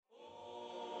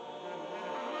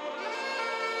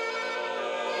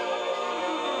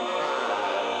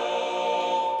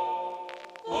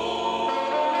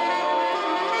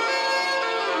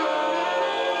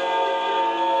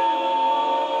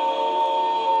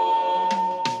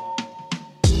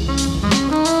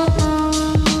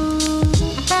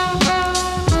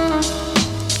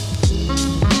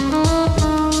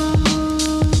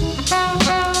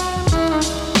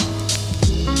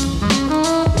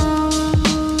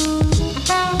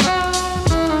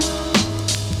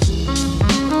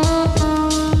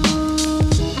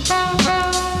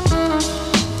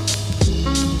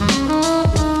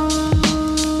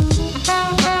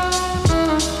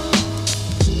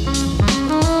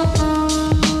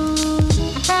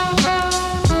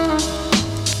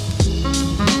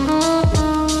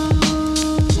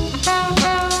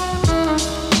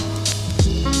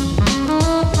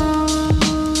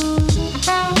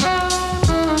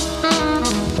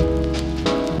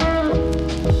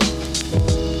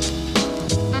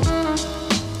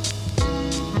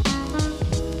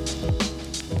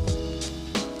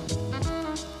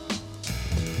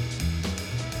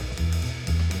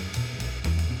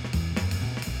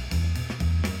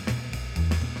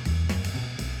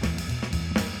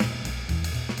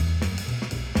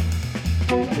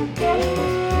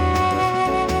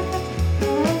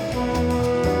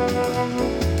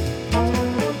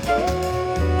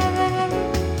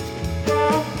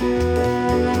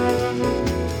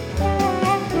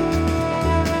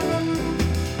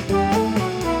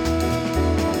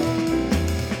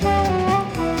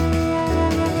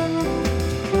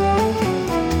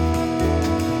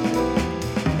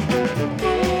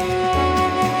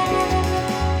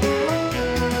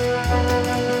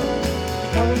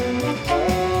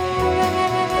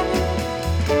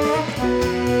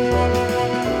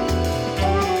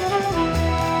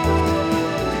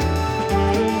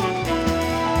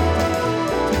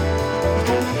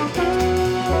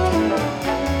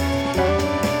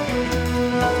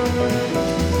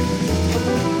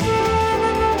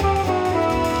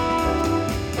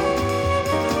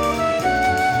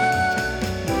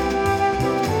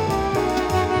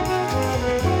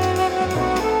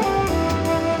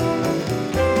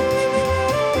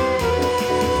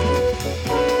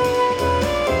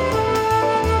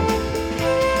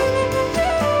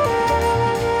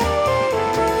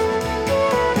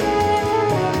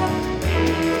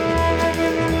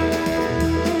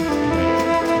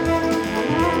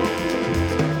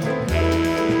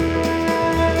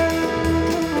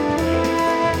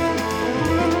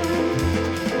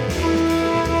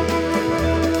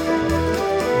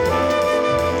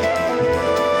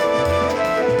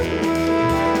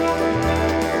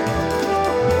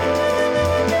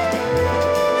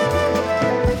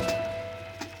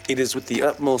It is with the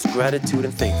utmost gratitude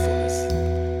and thankfulness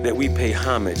that we pay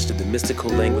homage to the mystical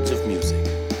language of music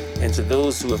and to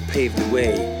those who have paved the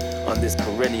way on this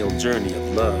perennial journey of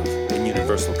love and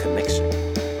universal connection.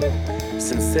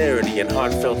 Sincerity and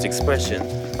heartfelt expression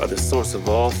are the source of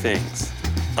all things,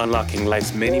 unlocking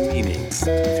life's many meanings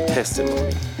through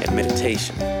testimony and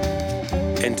meditation.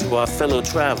 And to our fellow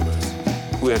travelers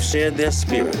who have shared their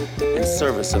spirit in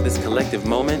service of this collective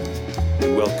moment,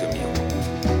 we welcome you.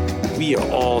 We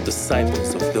are all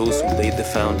disciples of those who laid the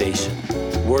foundation,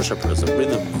 worshipers of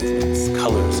rhythm movements,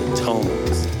 colors, and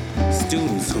tones,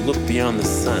 students who look beyond the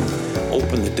sun,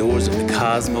 open the doors of the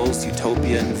cosmos,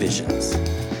 utopia, and visions.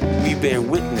 We bear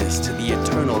witness to the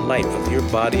eternal light of your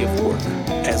body of work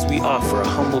as we offer a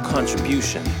humble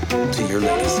contribution to your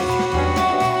legacy.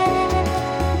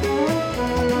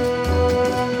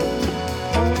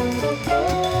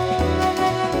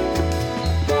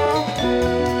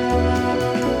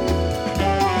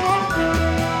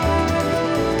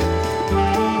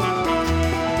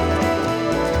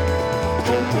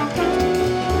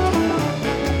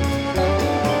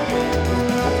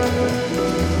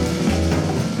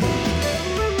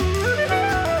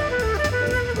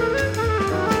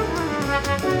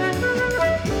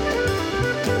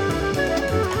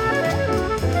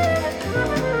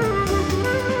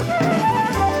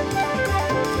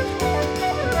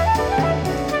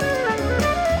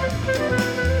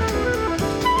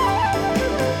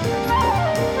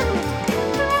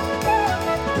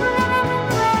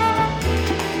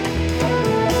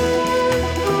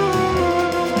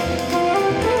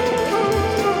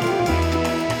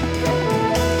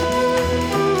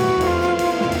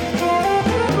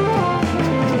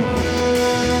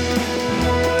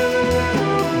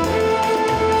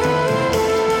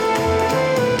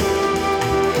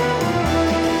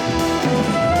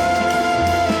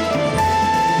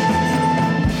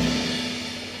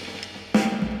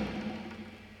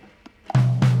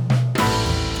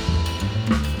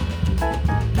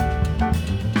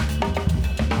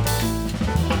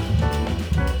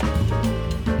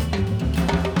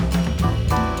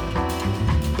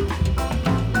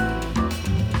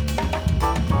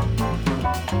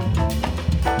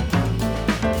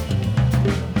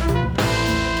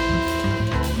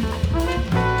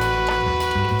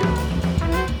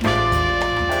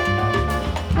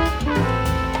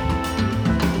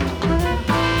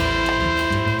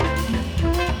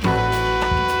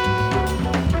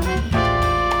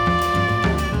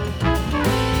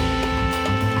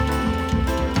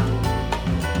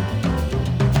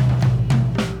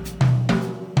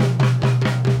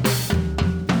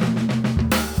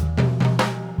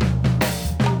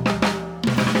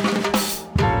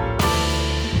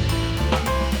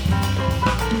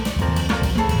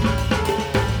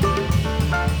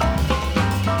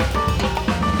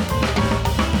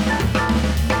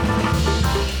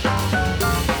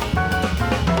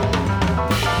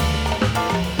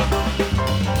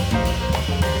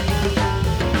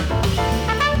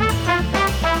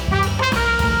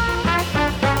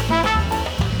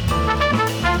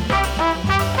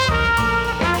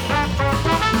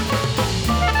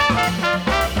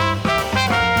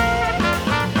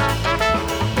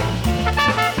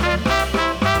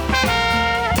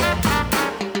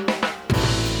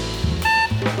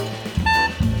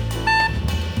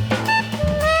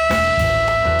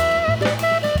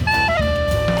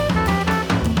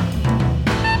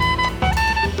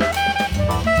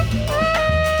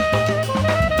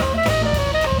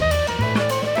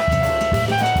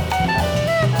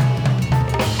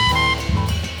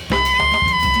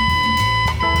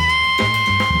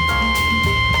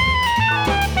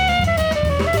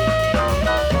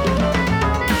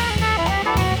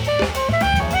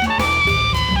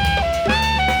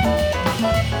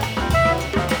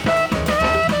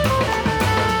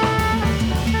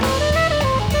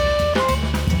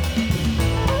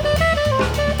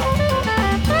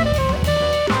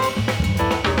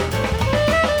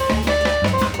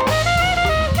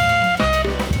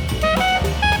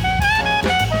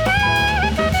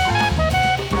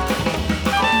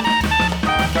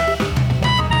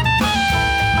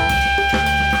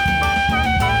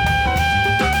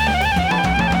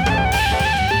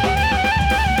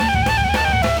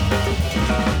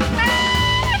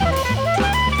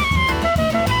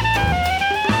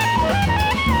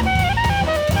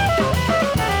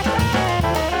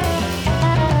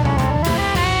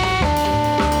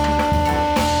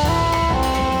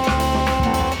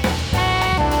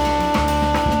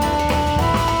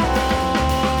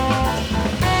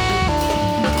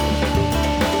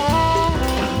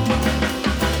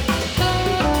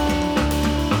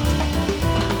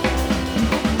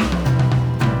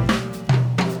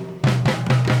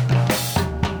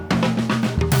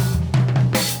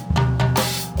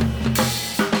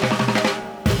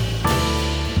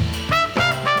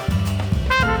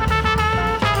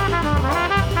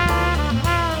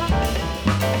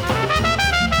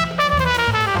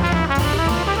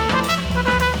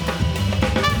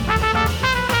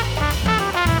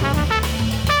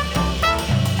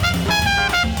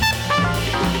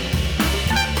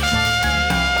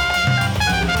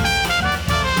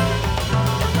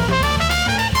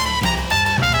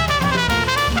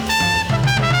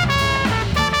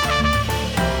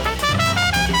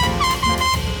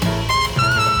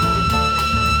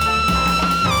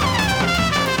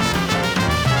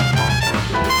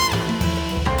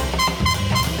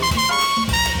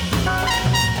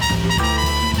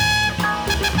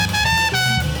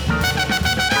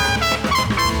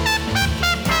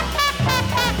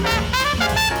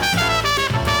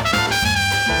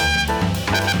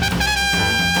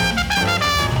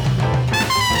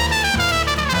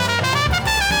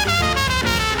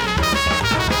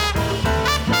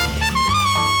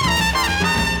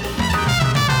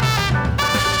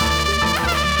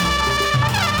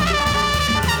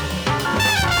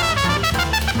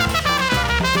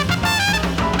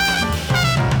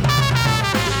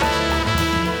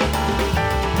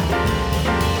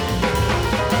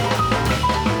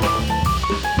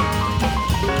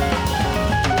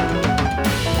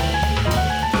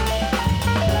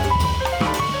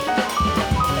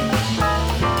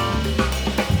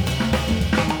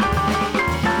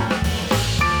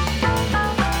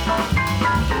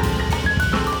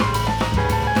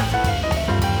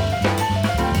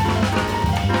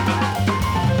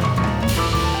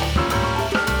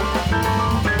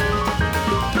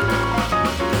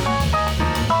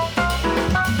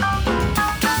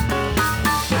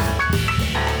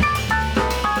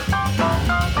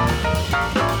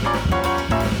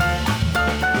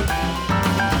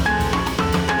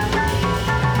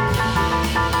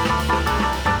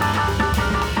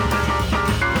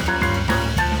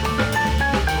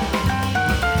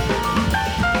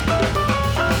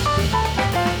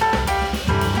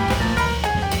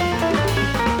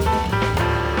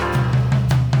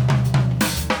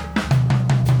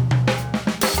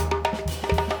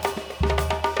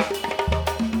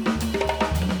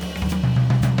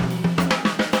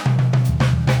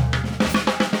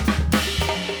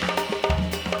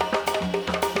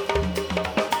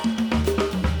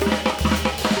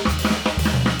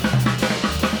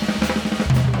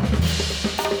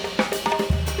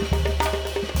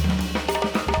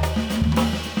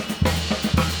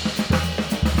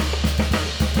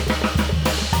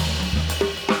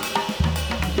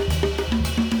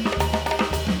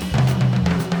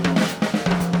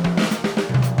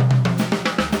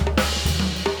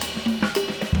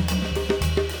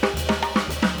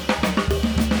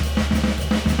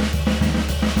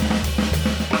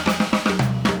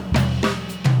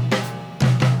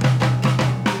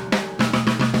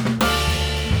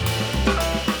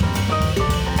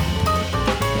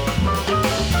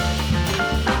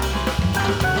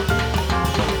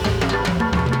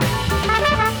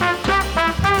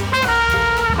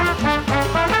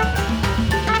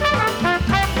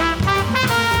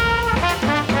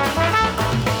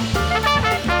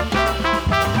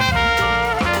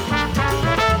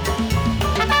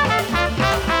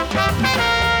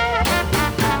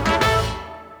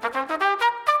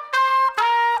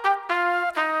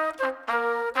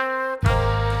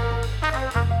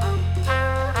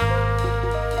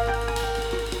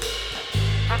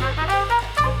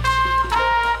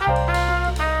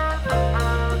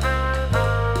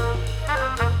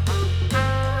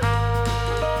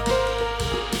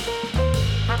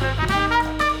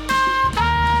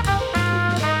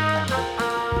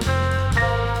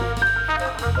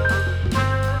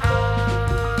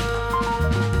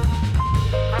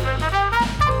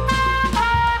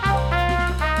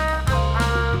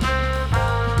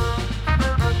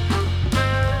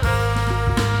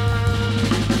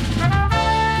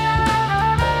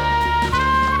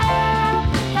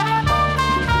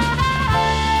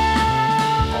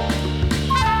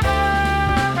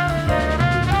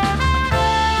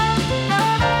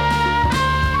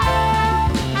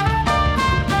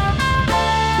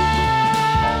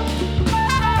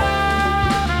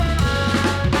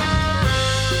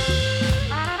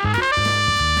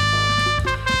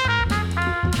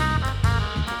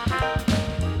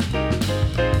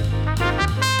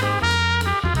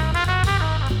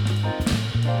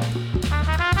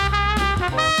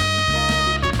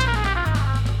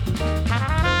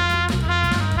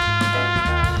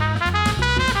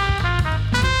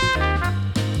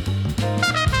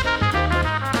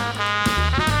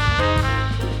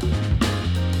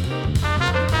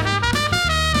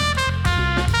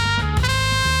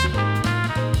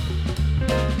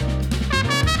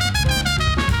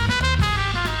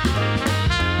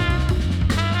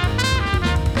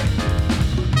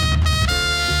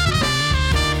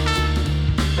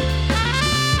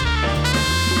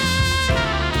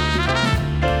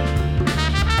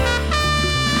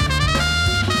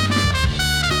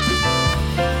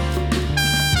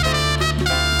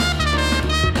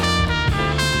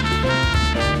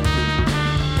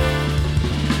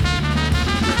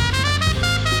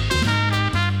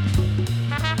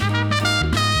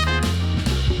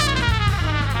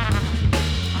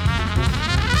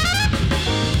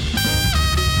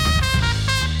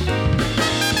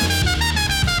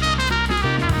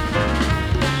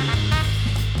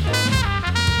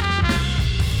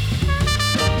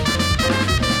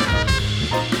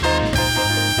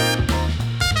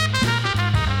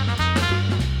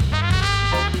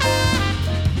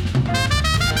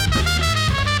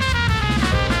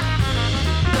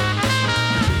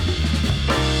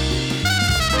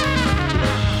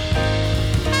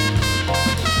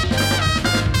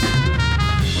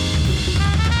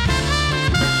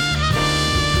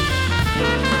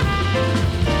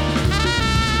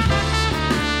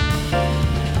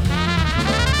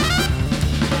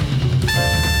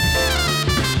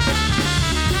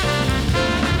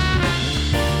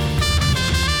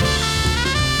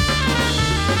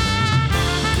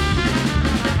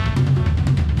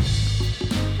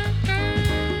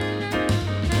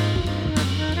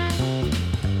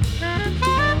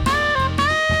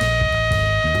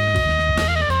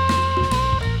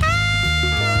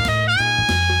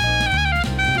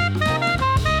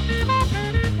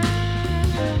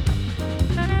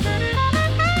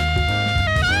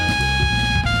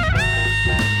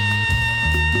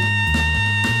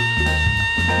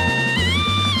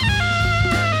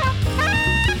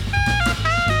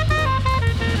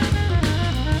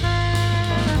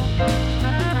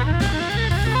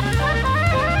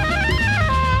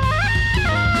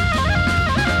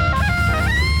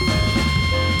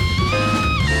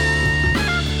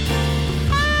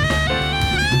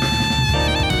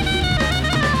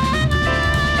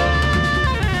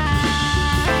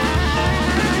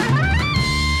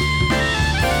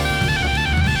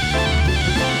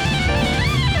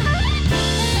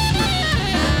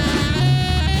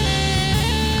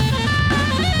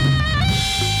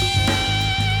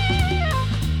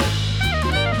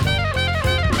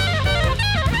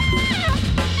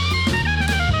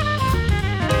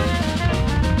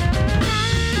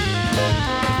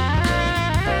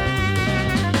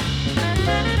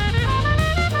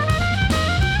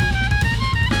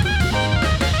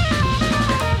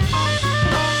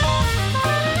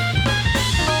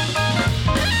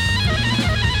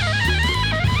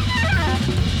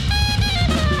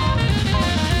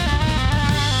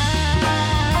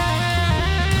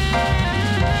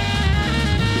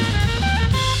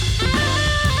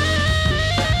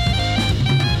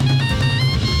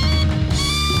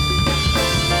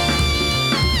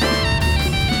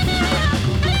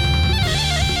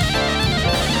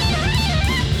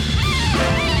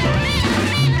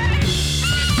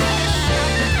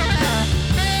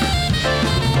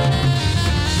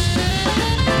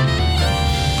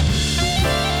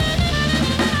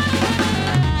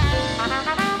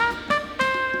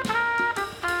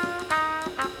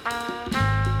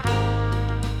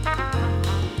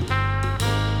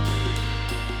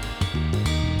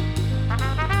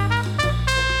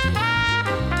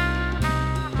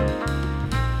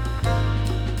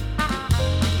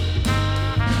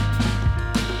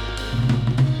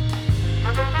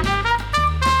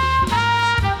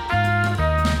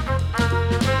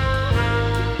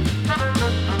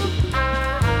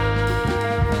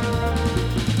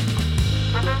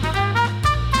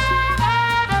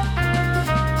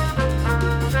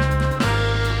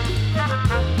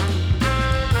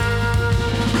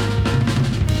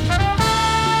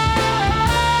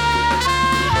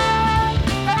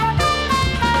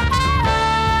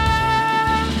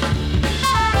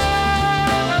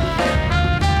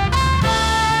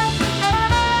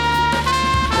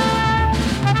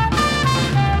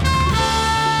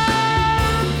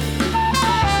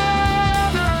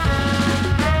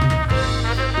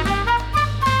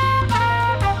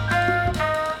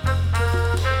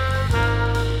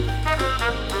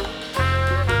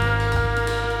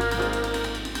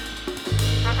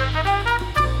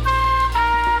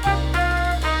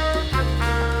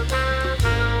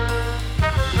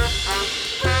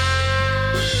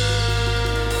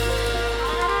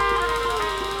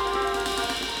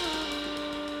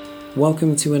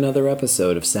 Welcome to another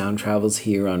episode of Sound Travels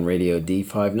here on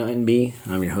RADIO.D59B.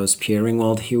 I'm your host, Pierre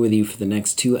Ringwald, here with you for the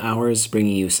next 2 hours,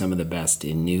 bringing you some of the best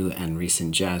in new and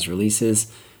recent jazz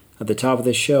releases. At the top of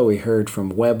the show, we heard from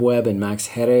Web and Max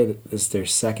Herre. This is their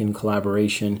second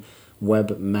collaboration.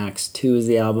 Web Max 2 is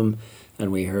the album,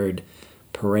 and we heard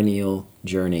Perennial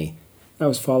Journey. That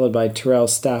was followed by Terrell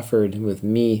Stafford with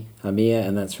Me, Amia,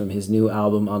 and that's from his new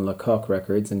album on Lecoq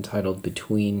Records entitled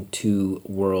Between Two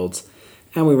Worlds.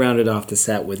 And we rounded off the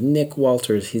set with Nick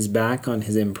Walters. He's back on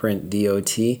his imprint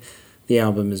DOT. The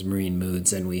album is Marine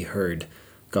Moods, and we heard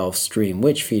Gulf Stream,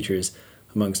 which features,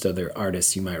 amongst other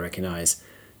artists you might recognize,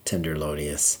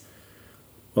 Tenderlonious.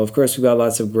 Well, of course, we've got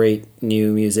lots of great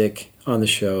new music on the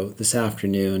show this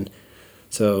afternoon,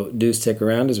 so do stick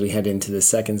around as we head into the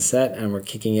second set, and we're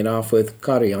kicking it off with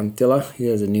Kari Anttila. He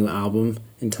has a new album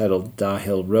entitled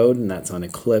Dahill Road, and that's on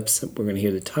Eclipse. We're going to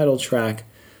hear the title track.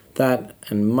 That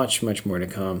and much, much more to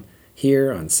come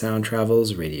here on Sound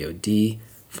Travels Radio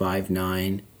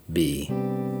D59B.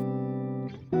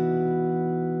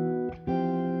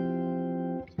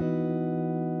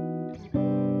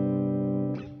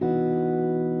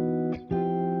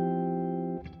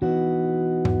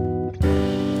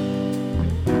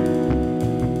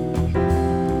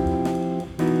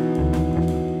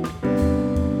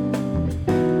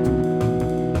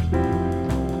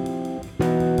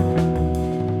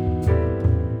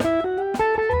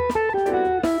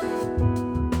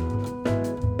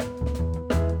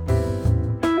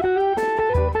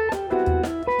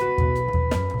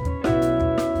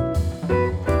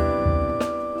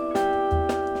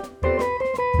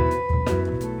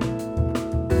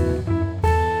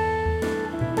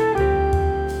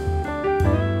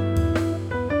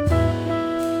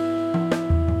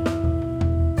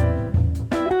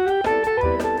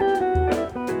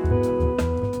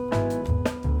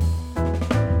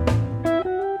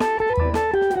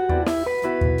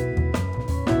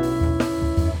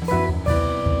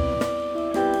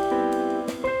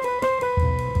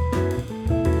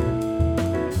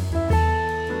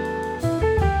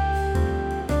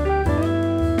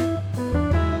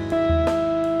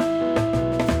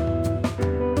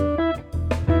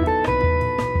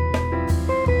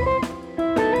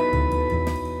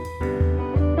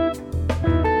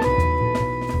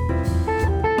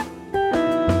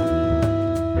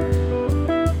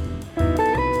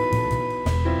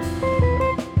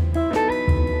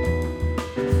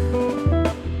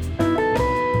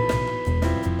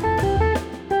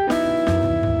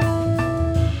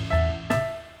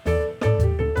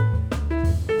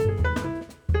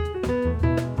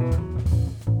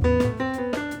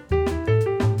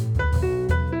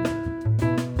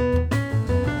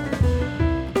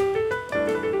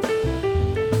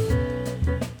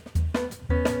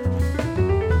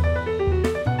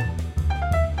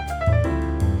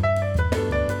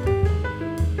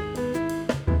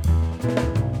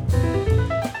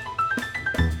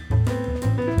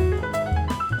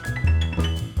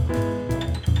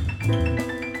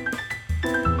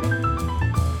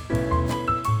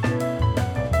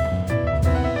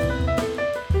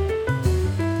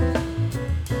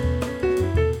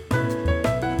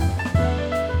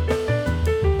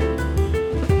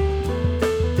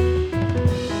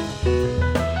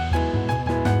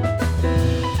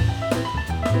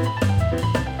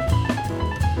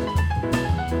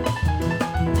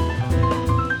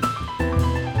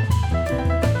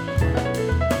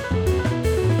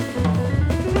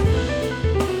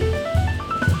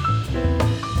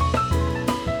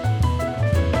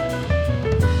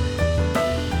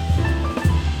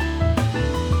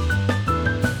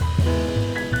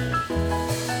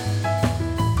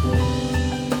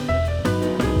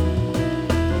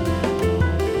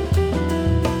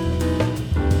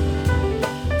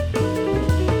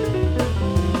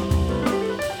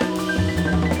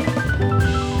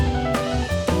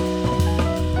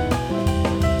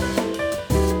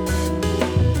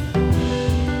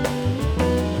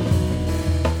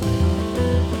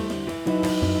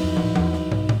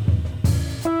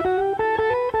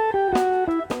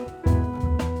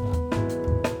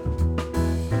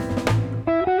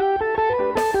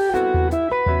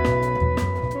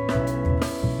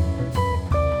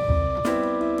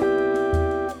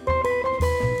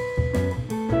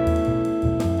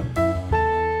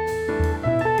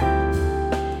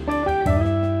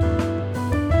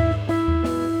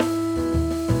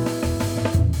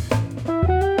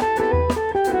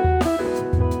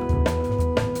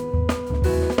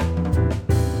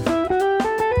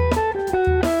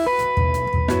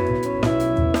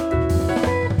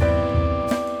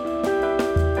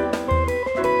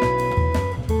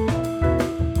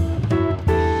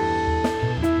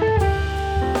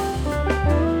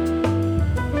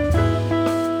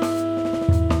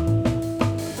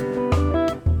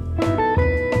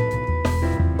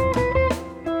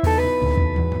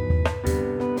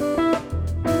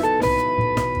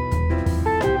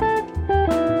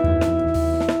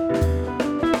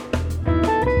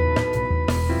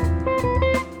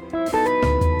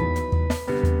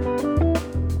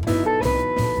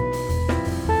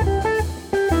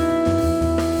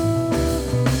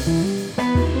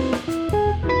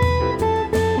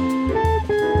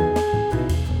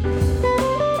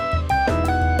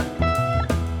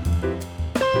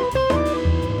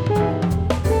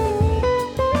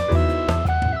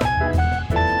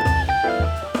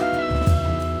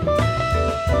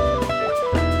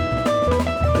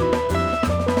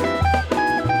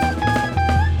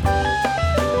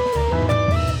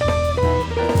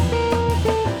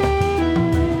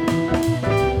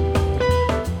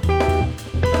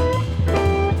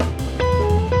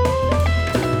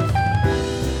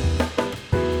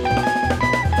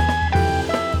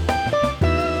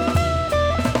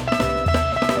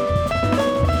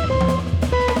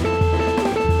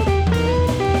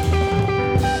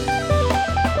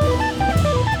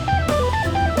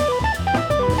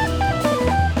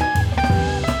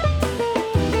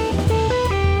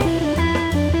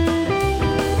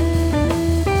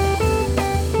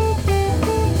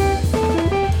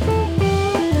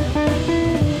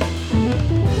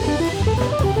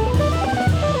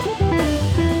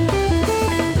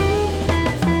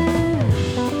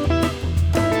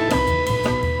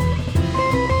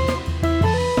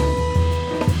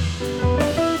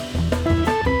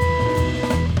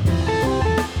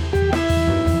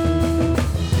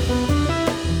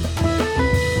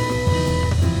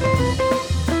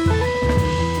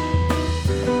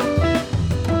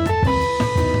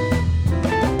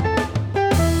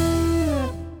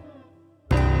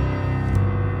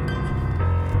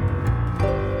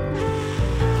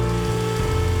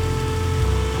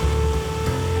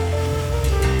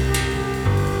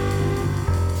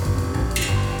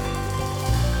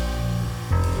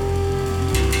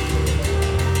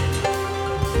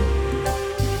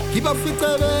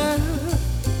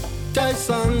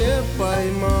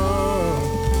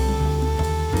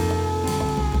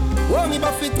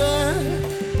 bafite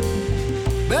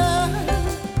be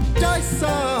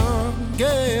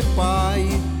taisange pai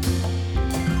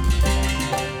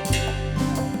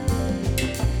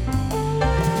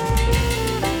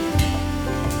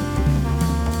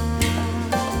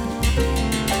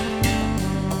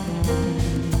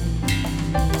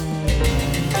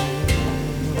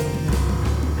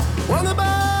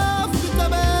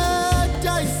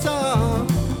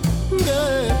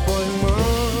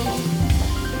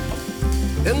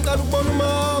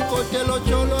Lo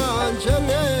cholo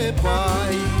anjene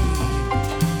pai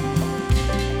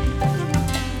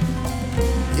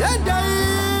Yedai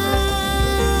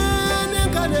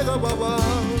Nenganega baba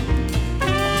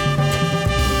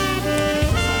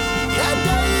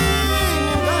Yedai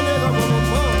Nenganega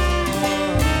baba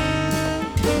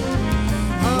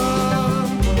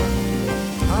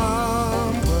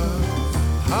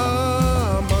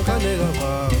Hamba Kanega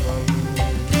baba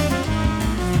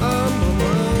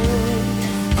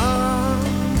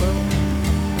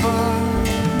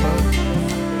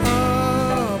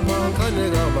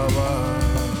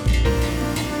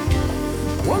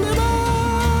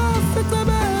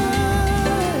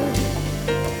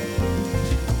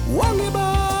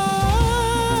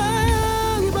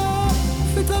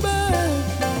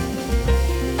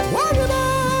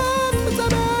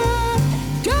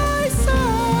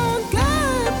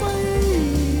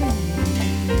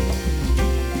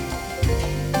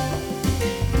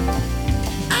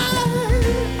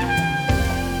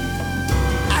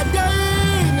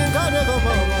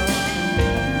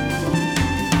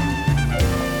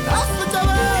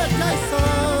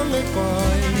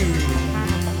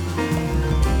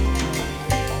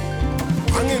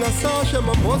Sasha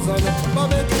Mamozana,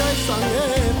 Babet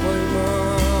Kaisane, boy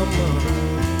mama.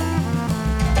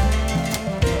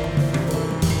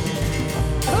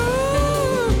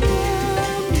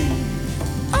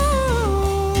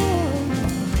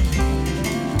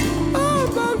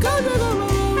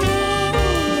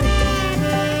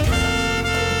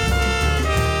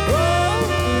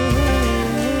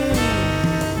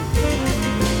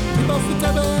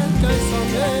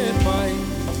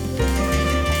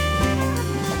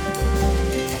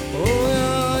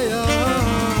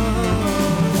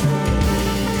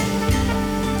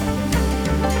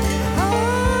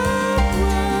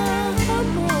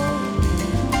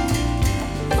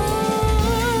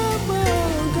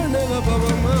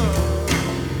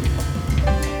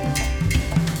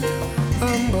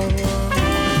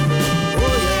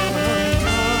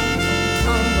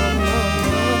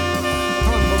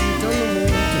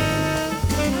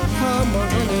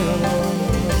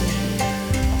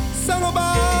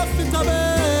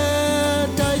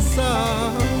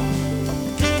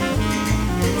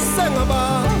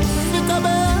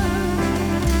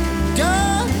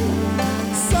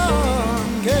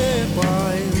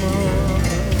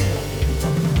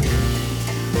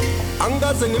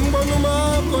 Angaze ngimbono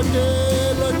makote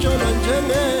lo chona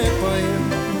njene pai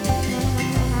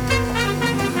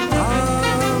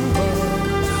Amba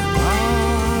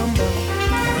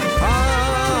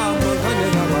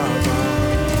kanega baba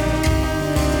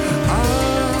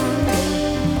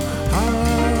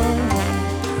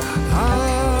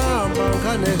Amba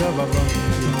kanega baba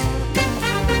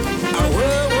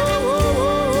Awe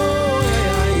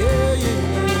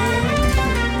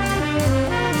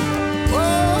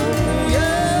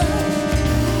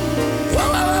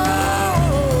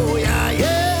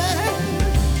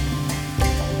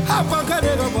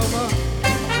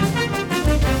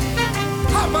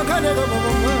Kanega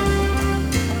baba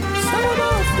Sama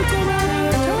fitana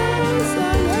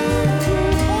Sane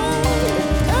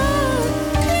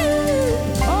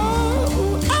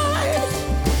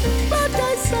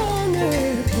Batai sane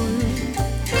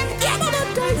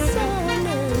Batai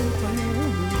sane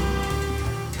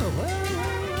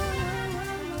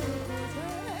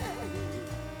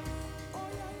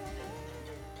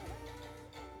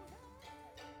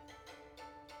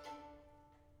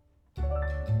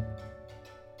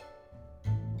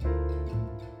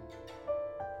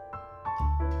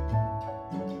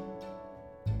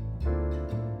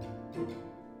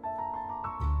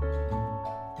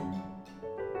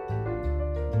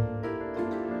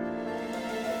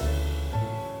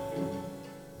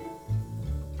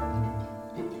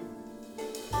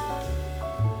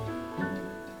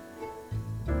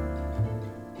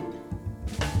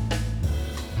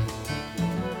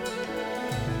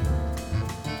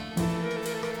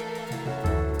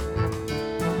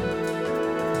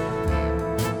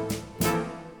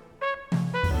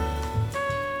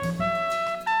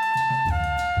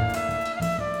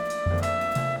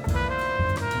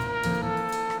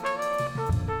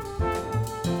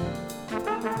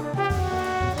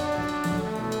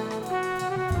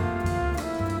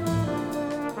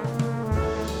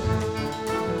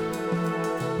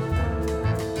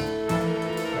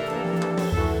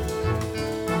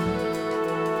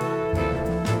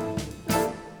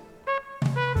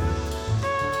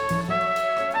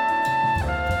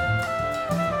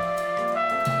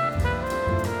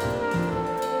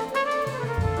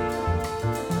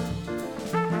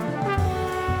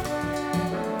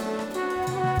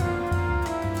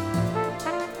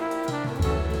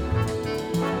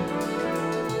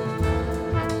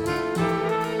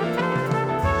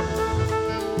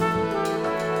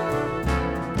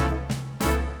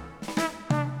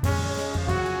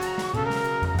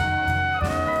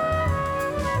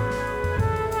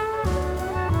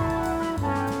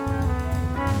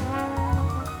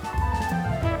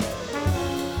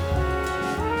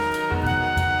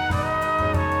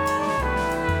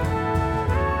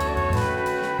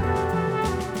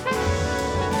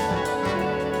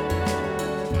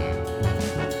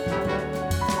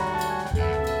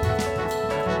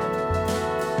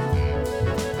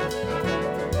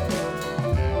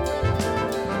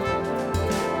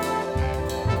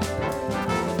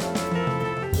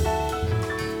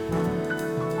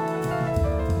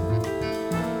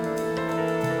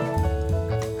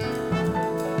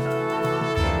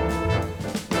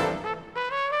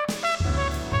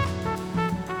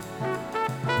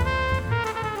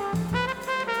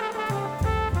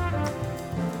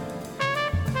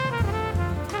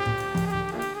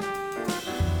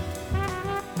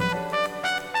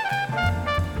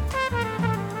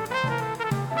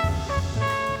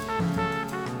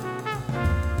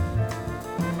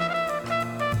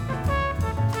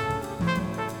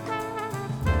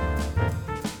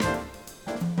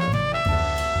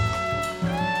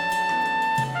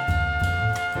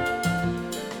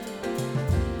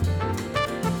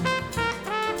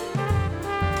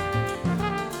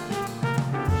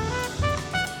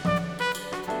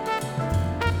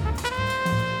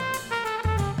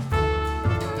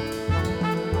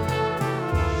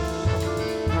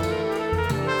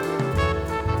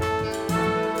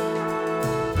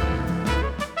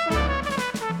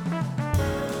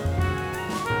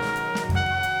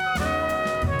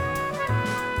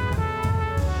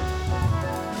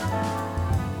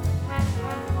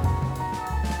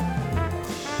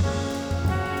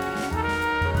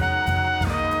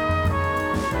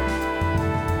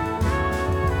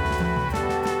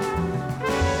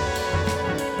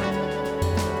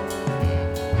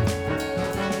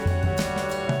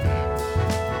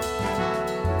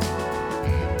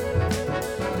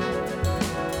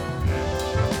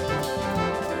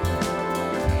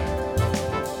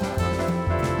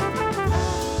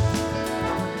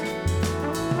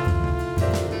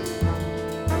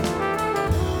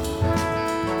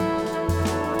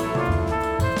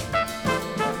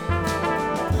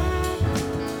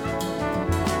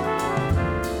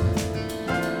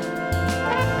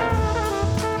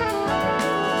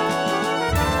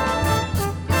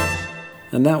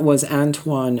And that was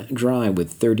Antoine Dry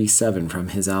with 37 from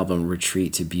his album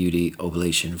Retreat to Beauty,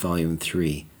 Oblation Volume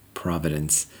 3,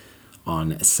 Providence,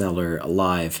 on Cellar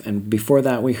Live. And before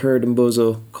that, we heard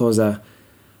Mbozo Koza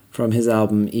from his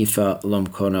album Ifa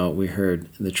Lomkono. We heard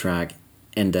the track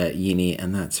Enda Yini,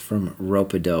 and that's from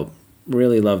Rope-A-Dope.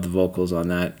 Really love the vocals on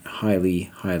that. Highly,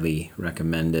 highly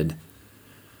recommended.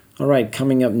 All right,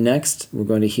 coming up next, we're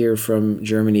going to hear from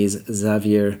Germany's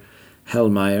Xavier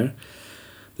Hellmeyer.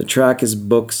 The track is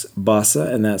Books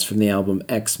Bossa, and that's from the album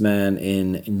X-Man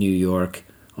in New York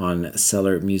on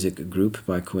Cellar Music Group,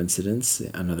 by coincidence,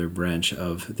 another branch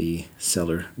of the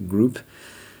Cellar Group.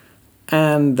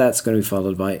 And that's going to be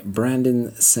followed by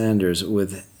Brandon Sanders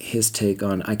with his take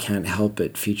on I Can't Help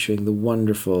It, featuring the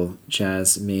wonderful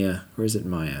Jasmia, or is it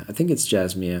Maya? I think it's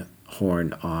Jasmia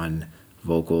Horn on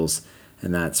vocals,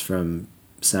 and that's from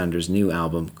Sanders' new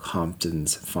album,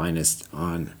 Compton's Finest,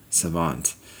 on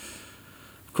Savant.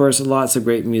 Of course, lots of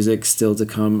great music still to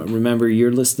come. Remember,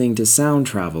 you're listening to Sound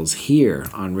Travels here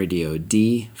on Radio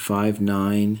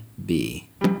D59B.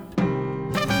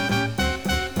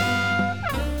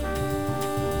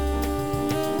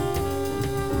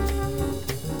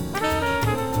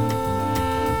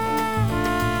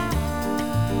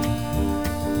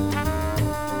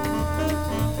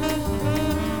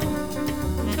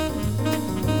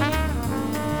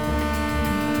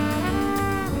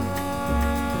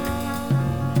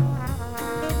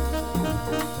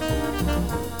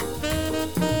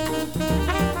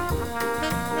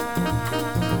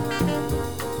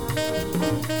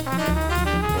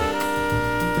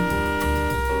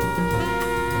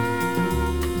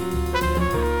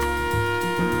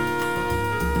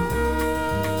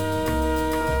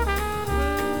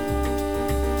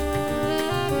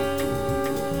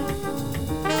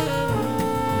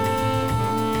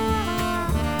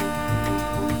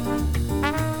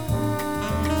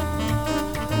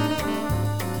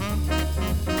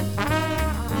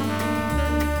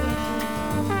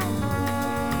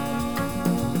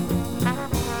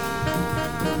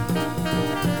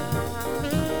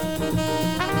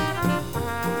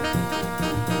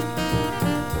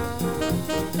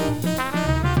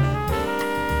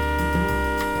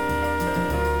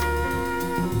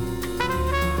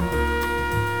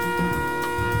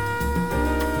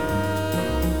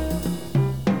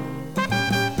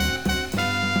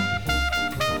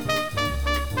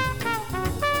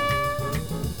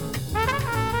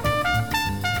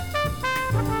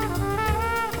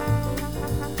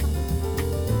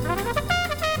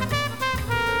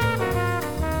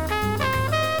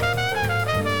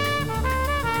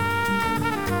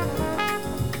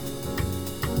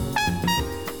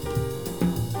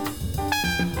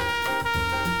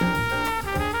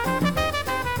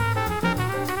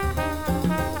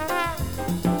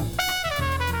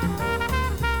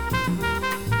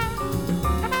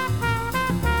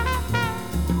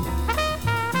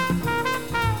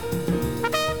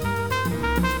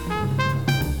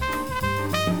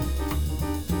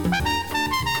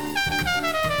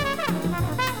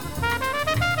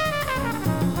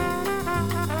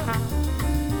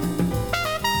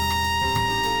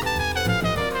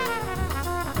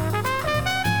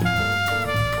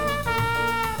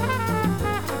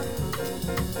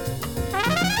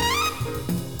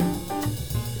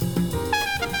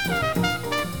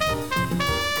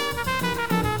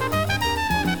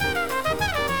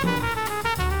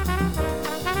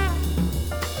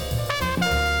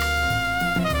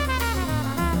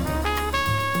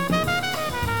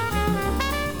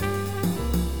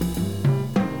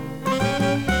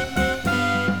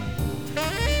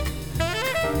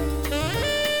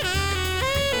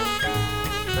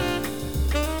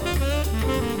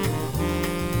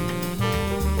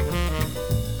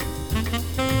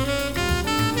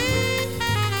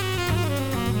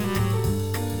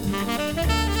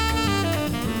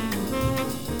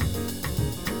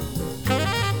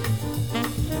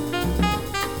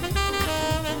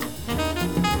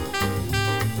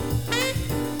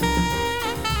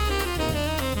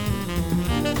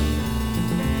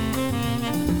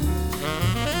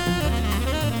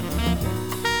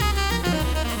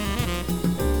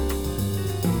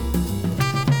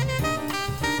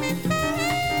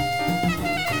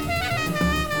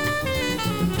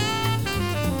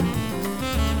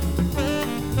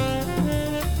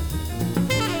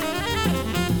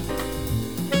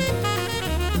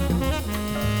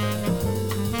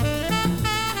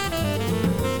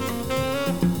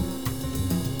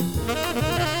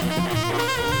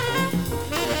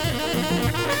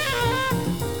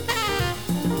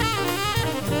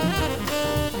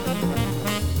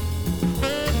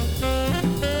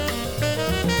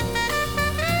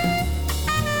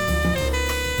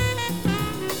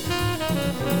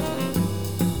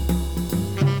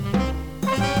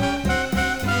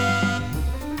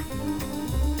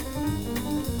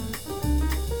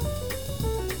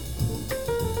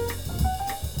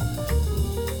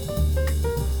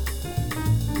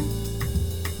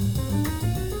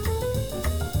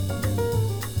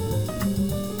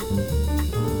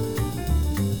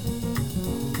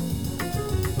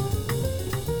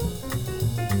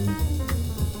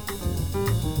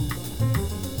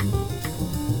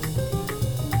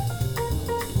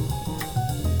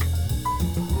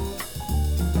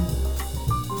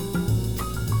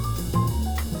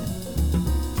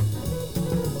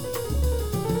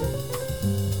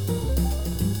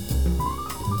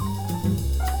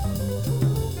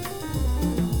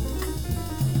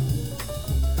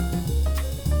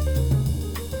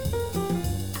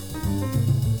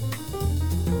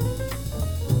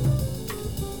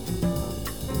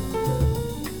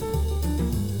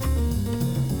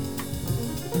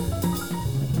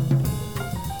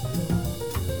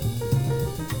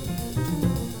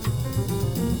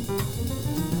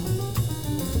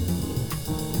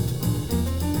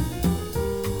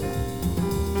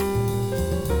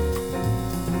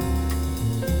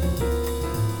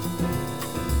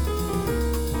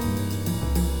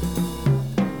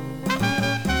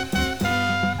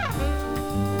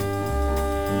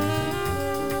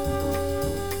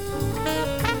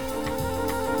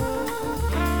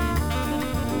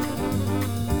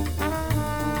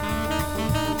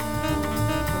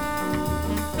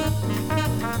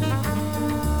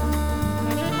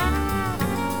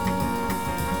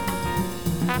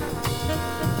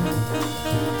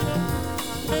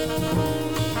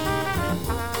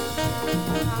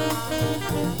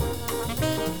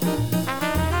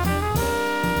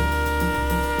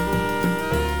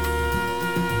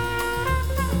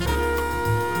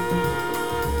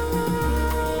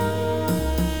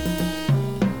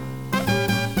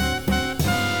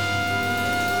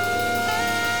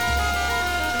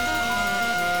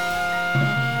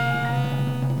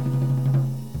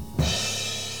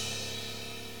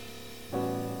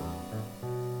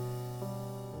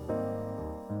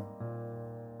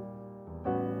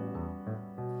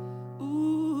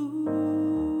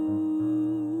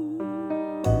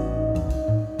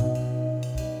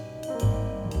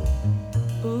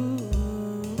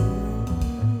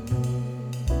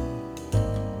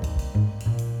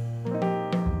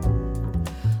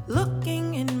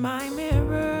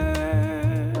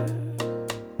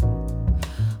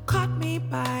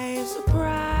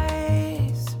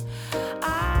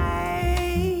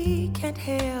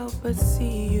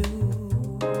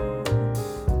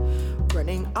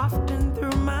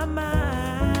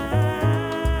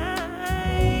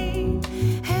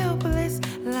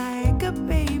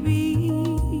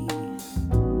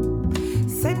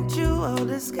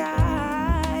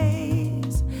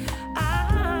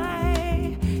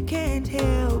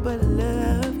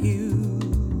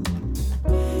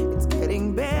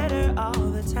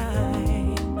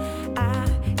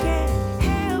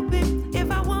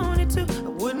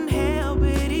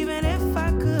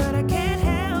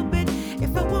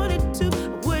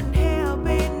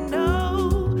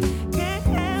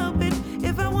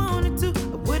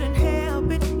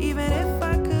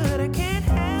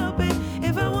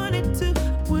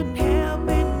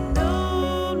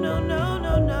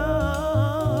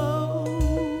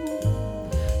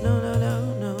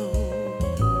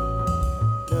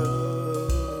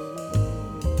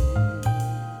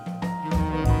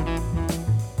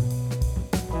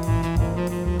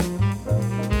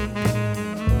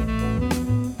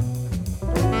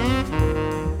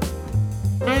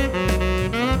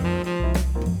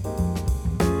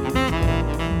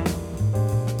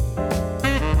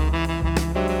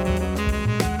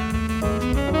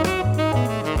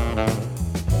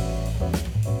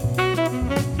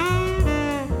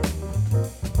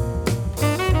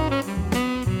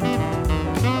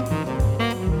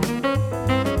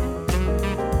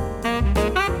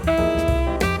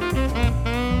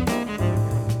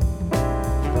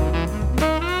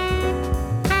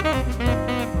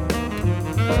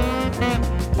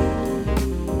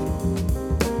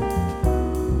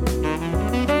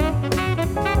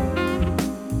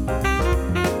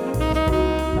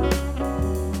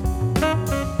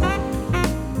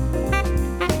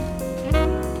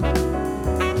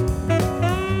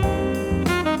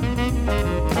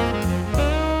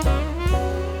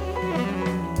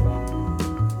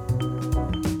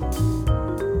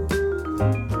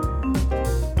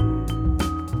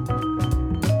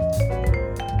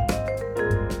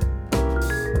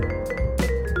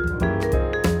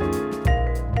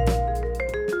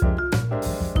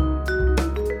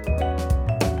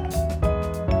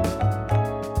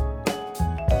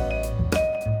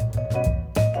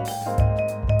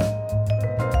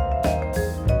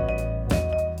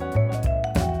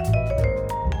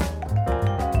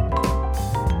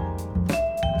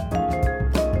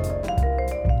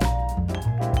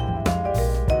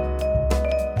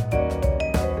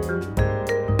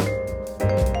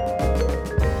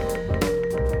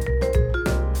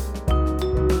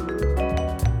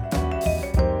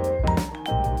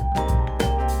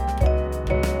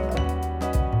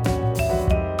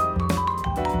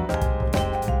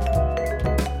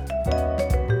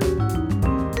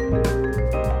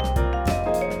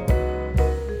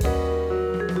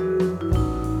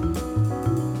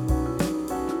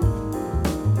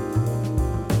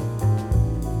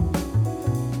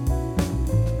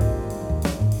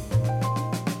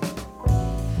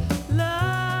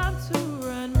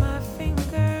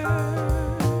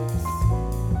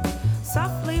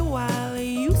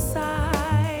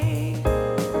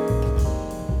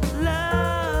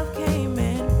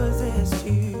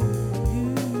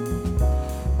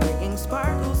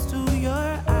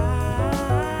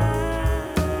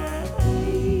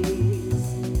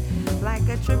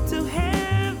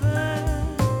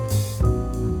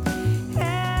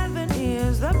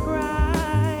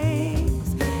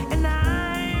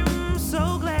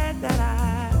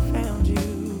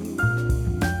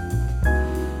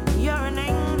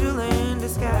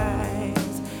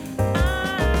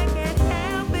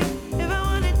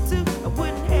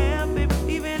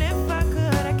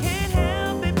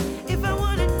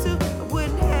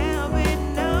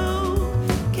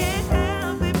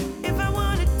 If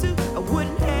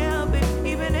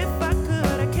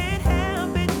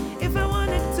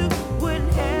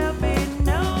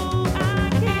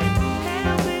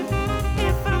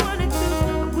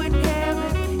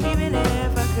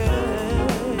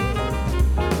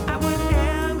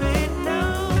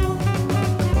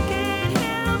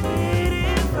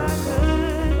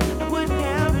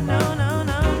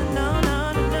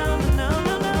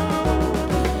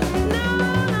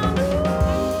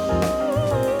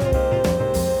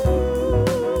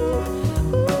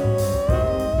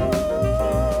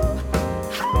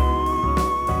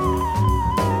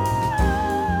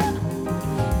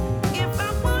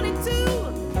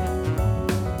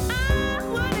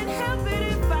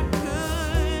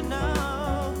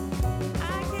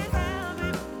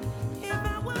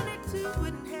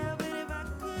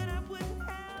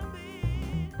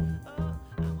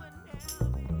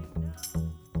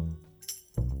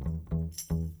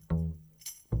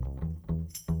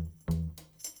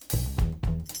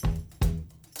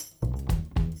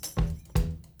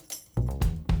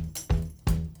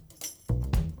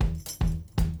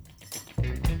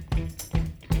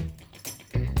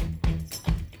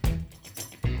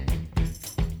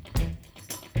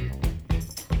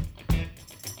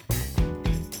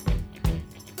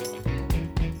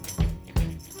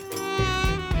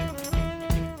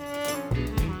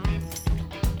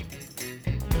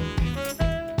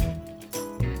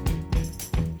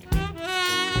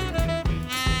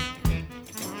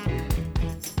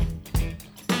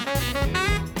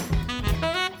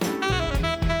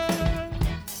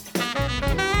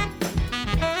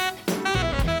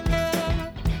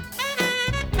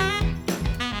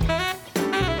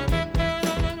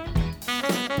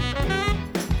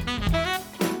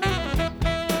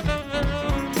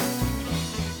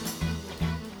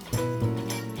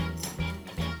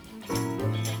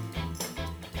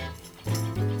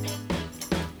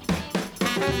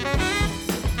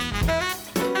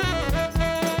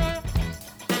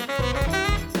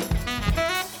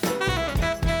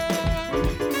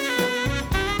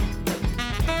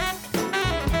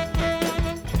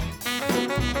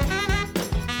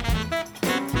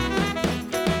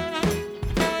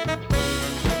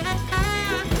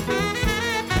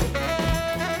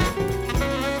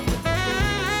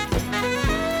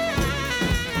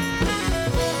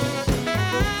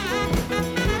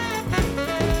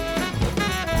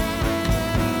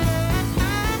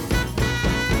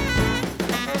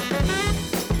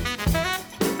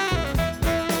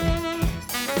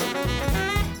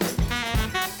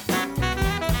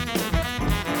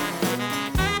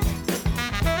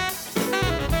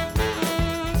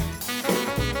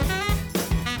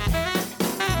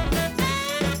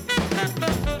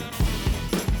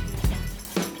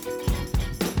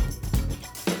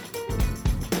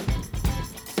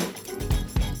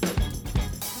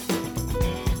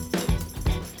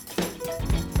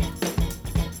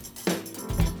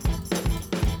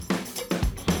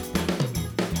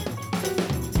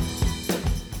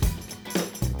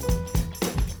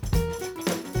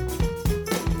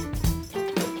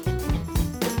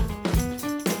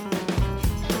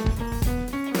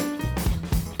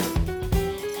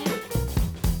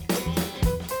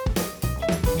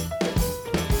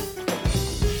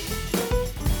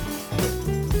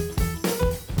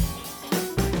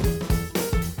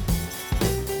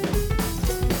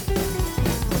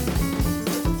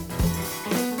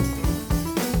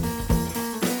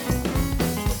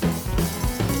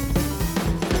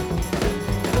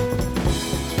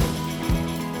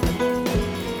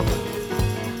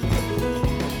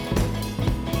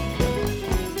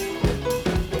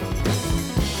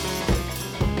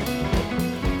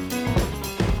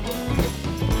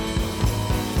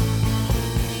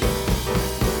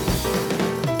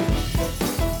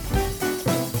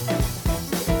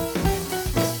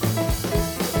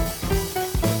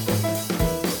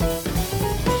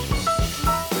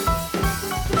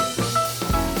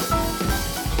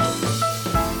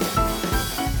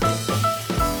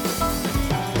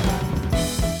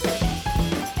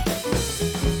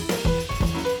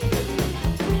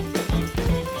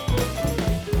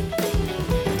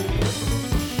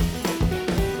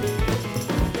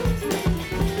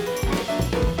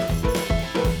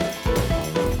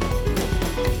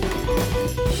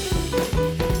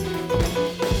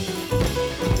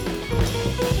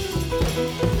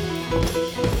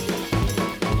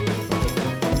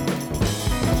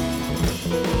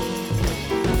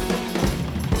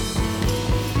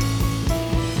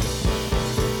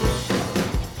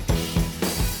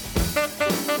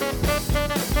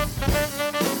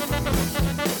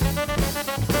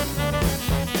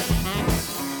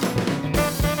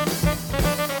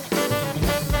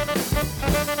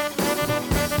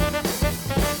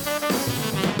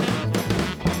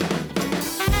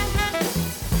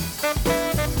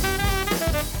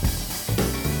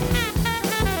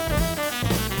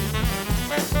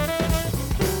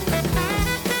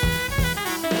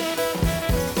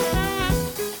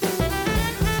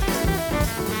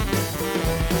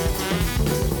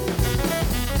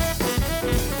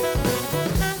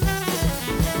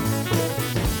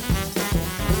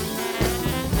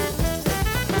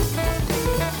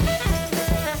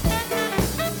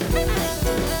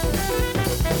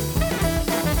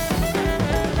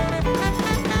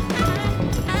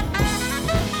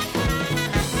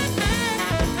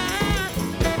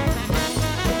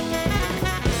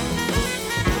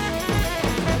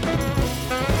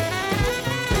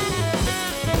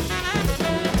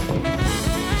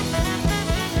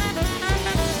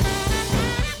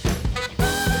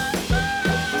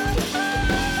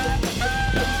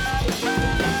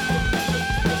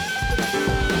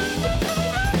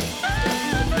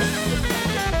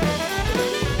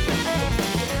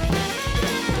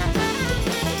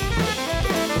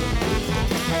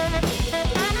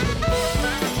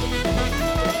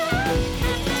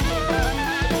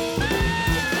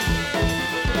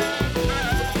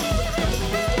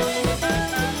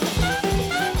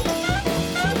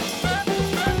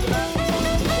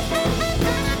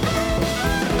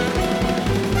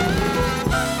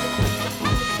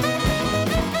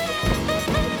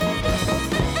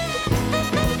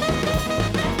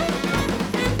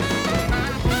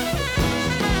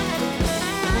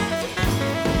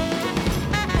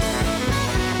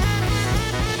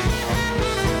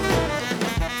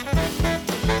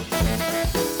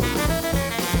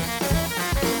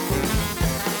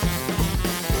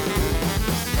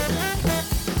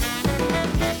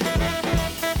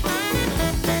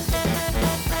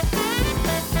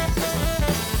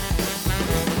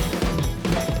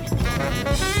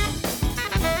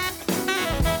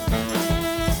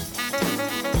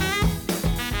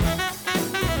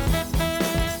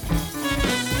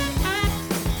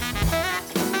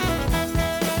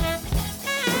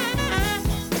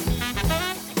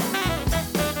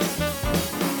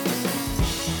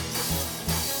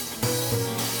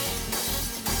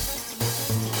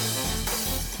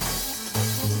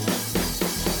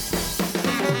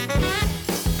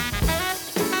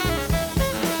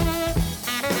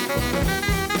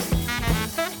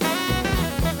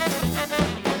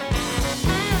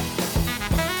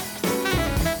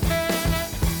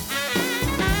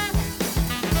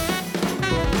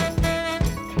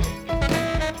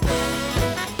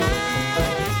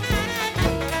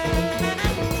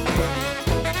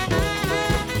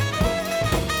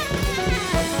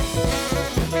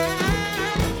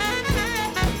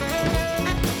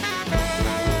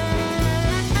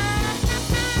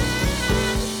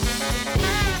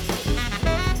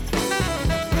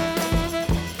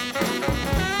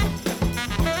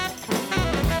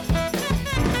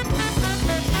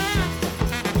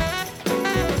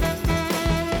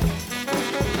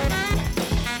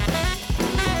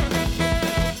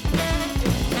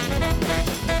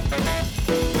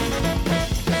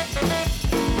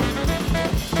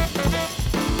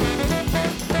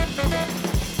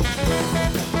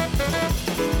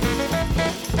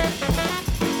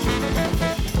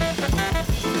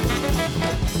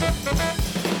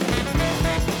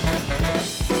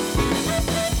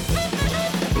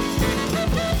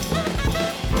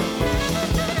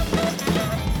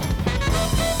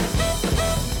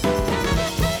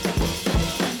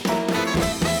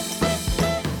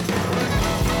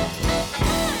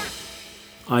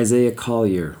Isaiah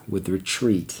Collier with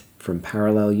Retreat from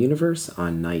Parallel Universe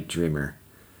on Night Dreamer.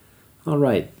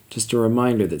 Alright, just a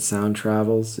reminder that Sound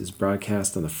Travels is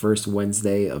broadcast on the first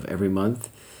Wednesday of every month.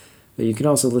 But you can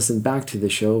also listen back to the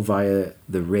show via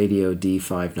the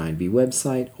RADIO.D59B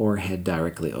website or head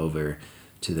directly over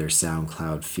to their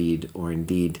SoundCloud feed, or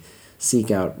indeed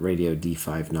seek out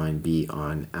RADIO.D59B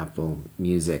on Apple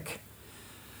Music.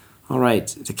 Alright,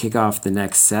 to kick off the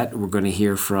next set, we're going to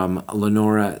hear from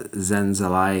Lenora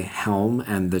Zenzalai Helm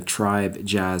and the Tribe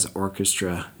Jazz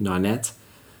Orchestra Nonette.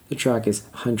 The track is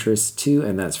Huntress 2,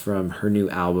 and that's from her new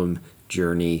album,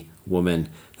 Journey Woman.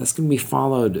 That's going to be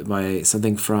followed by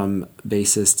something from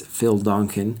bassist Phil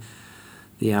Donkin.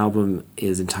 The album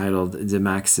is entitled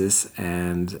Demaxis,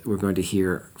 and we're going to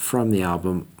hear from the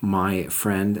album My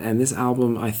Friend. And this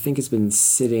album, I think, has been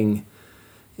sitting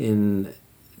in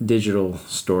digital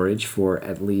storage for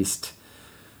at least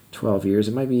 12 years.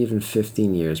 It might be even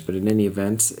 15 years, but in any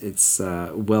event, it's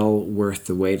well worth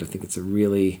the wait. I think it's a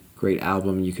really great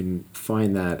album. You can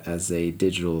find that as a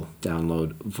digital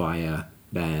download via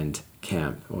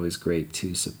Bandcamp. Always great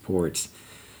to support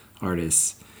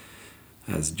artists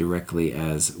as directly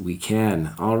as we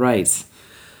can. All right.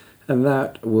 And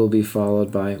that will be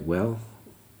followed by, well,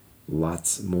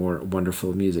 lots more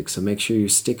wonderful music. So make sure you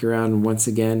stick around once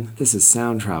again. This is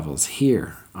Sound Travels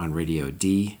here on Radio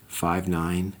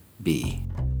D59B.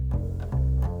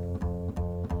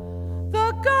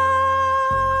 The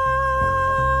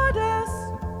goddess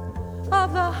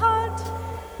of the hunt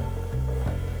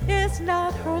is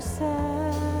not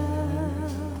herself.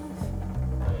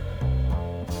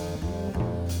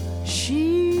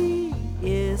 She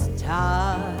is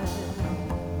tired,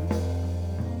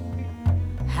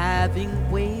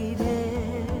 having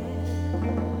waited,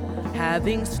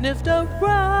 having sniffed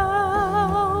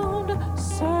around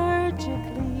surgically.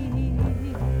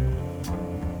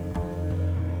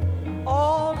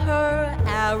 All her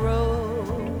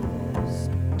arrows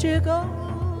jiggle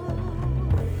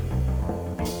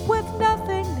with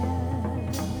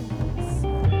nothingness.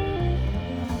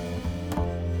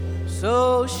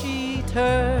 So she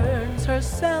turns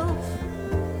herself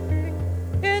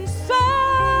inside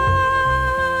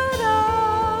out.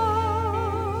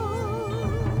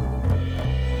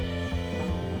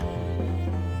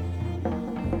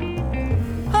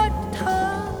 Her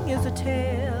tongue is a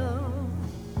tail,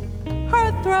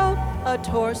 her throat a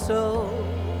torso,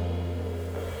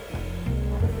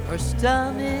 her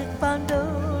stomach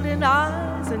bundled in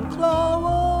eyes and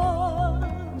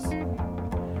claws.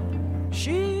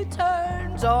 She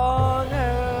turns on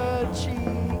her cheek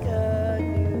a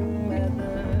new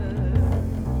weather.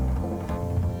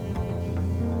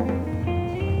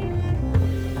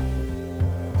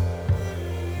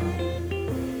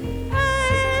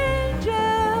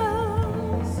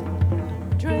 Angels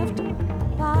drift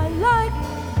by like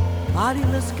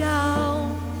bodiless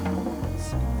gowns.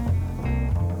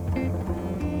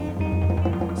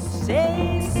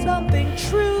 Say something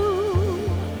true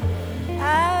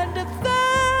and they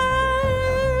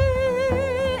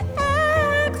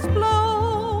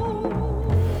explode.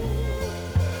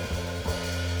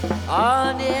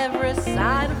 On every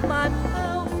side of my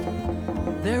mouth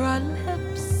there are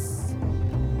lips.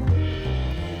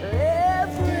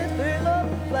 Everything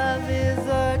above is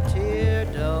a tear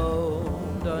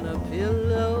domed on a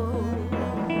pillow.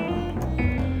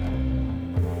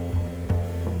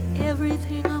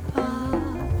 Everything above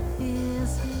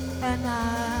is an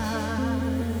eye.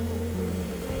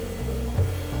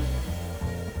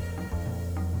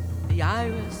 The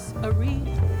iris, a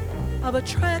wreath of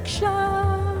attraction.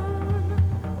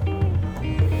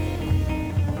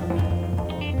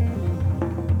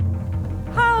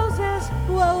 Houses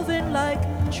woven like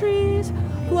trees,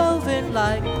 woven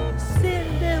like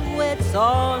silhouettes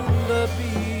on the beach.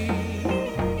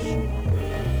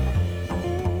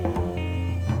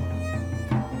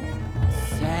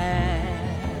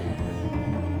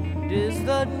 Is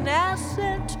the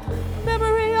nascent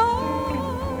memory of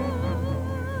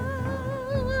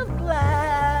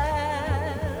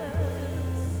glass.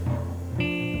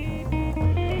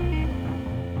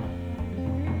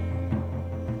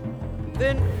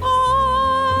 Then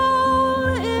all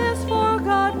is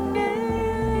forgotten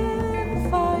in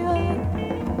fire.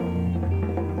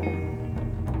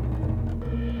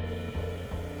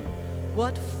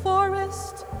 What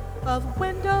forest of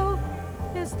window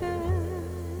is this?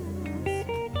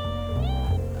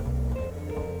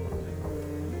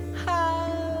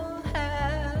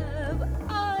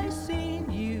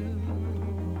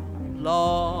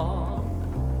 Long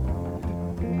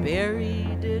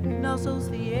buried, it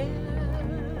nuzzles the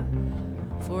air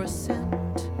for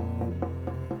scent,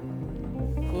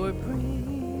 for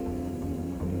breeze.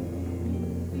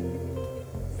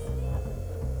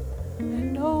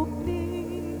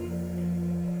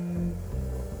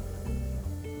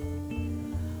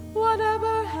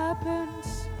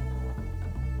 happens,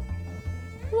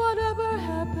 whatever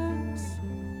happens,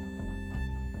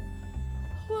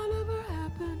 whatever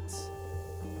happens,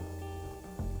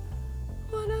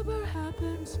 whatever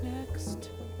happens next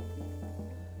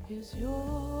is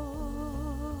your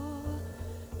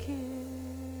kiss.